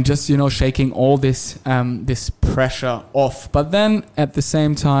 And just shaking all this pressure off. But then at the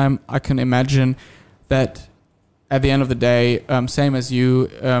same time, I can imagine that at the end of the day, same as you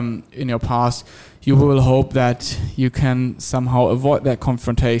in your past, you will hope that you can somehow avoid that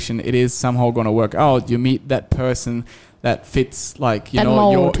confrontation. It is somehow going to work out. You meet that person that fits like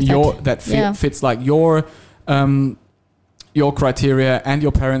fits like your criteria and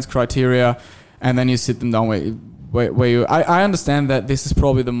your parents' criteria, and then you sit them down where you. I understand that this is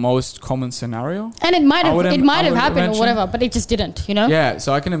probably the most common scenario, and it might have happened or whatever, but it just didn't. Yeah,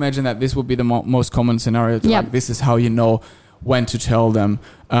 so I can imagine that this would be the most common scenario. Like, this is how you know when to tell them.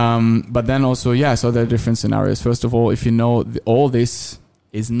 But then also, so there are different scenarios. First of all, if you know all this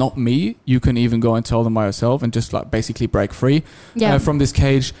is not me, you can even go and tell them by yourself and just like basically break free from this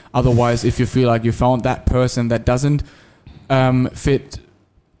cage. Otherwise, if you feel like you found that person that doesn't fit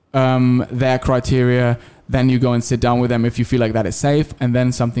their criteria, then you go and sit down with them if you feel like that is safe. And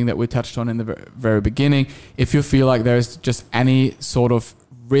then something that we touched on in the very beginning, if you feel like there's just any sort of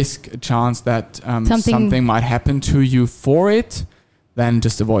risk, a chance that something might happen to you for it, then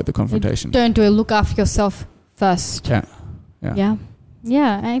just avoid the confrontation. Don't do it. Look after yourself first.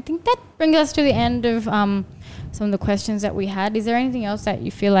 Yeah, I think that brings us to the end of some of the questions that we had. Is there anything else that you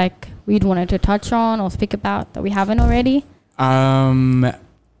feel like we'd wanted to touch on or speak about that we haven't already?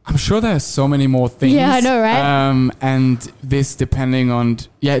 I'm sure there's so many more things. Yeah, I know, right? And this depending on...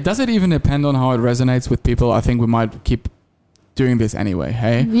 Yeah, does it even depend on how it resonates with people? I think we might keep doing this anyway,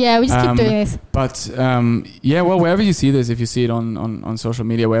 hey? Yeah, we just keep doing this. But, well, wherever you see this, if you see it on social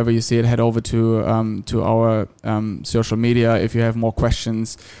media, wherever you see it, head over to our social media. If you have more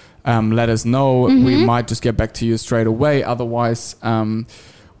questions, let us know. Mm-hmm. We might just get back to you straight away. Otherwise,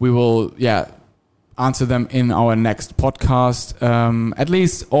 we will, answer them in our next podcast. At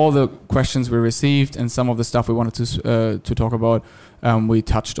least all the questions we received and some of the stuff we wanted to talk about, we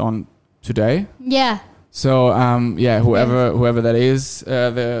touched on today. Yeah. So whoever that is,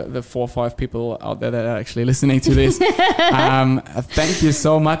 the 4 or 5 people out there that are actually listening to this, thank you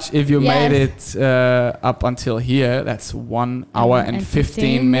so much. If you made it up until here, that's 1 hour and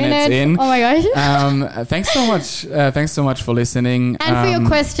 15 minutes in. Oh my gosh! Thanks so much. Thanks so much for listening and for your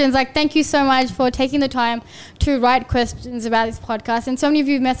questions. Like, thank you so much for taking the time to write questions about this podcast. And so many of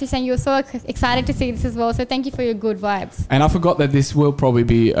you messaged saying you were so excited to see this as well. So thank you for your good vibes. And I forgot that this will probably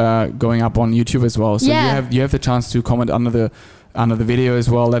be going up on YouTube as well. So you have the chance to comment under the video as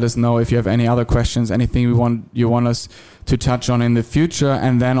well. Let us know if you have any other questions, anything you want us to touch on in the future,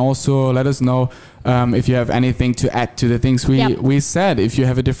 and then also let us know if you have anything to add to the things we said. If you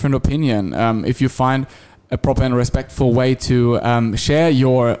have a different opinion, if you find a proper and respectful way to share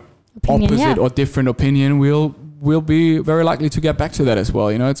your opposite or different opinion, we'll be very likely to get back to that as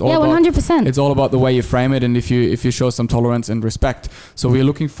well. You know, it's all 100%. It's all about the way you frame it, and if you show some tolerance and respect. So we're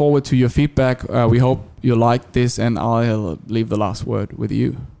looking forward to your feedback. We hope you like this, and I'll leave the last word with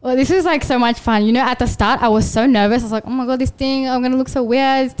you. Well, this is like so much fun. You know, at the start I was so nervous. I was like, oh my god, this thing, I'm gonna look so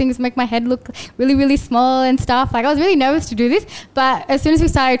weird. These things make my head look really, really small and stuff. Like, I was really nervous to do this, but as soon as we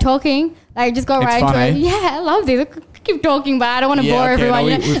started talking, like, just got right into it. Yeah, I love this. Keep talking, but I don't want to bore everyone.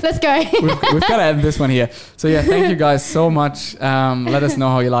 Let's go. we've got to end this one here. So thank you guys so much. Let us know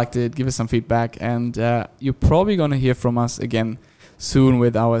how you liked it. Give us some feedback, and you're probably going to hear from us again soon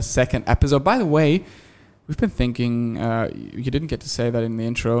with our second episode. By the way, we've been thinking, you didn't get to say that in the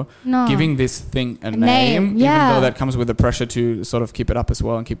intro, giving this thing a name, even though that comes with the pressure to sort of keep it up as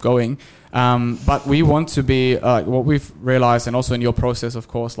well and keep going. But we want to be, what we've realized, and also in your process, of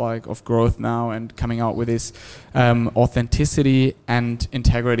course, like of growth now and coming out with this, authenticity and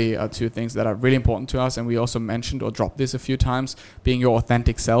integrity are 2 things that are really important to us. And we also mentioned or dropped this a few times, being your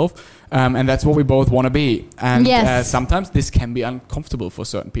authentic self. And that's what we both want to be. And sometimes this can be uncomfortable for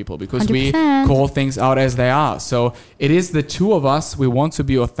certain people because 100%. We call things out as they are. So it is the 2 of us. We want to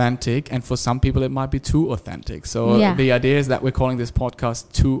be authentic. And for some people, it might be too authentic. So the idea is that we're calling this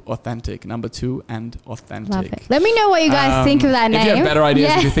podcast Too Authentic. Number 2 and authentic. Love it. Let me know what you guys think of that name. If you have better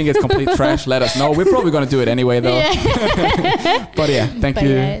ideas, if you think it's complete trash, let us know. We're probably going to do it anyway, though. But thank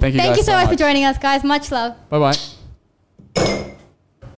you. Thank you guys so much for joining us, guys. Much love. Bye-bye.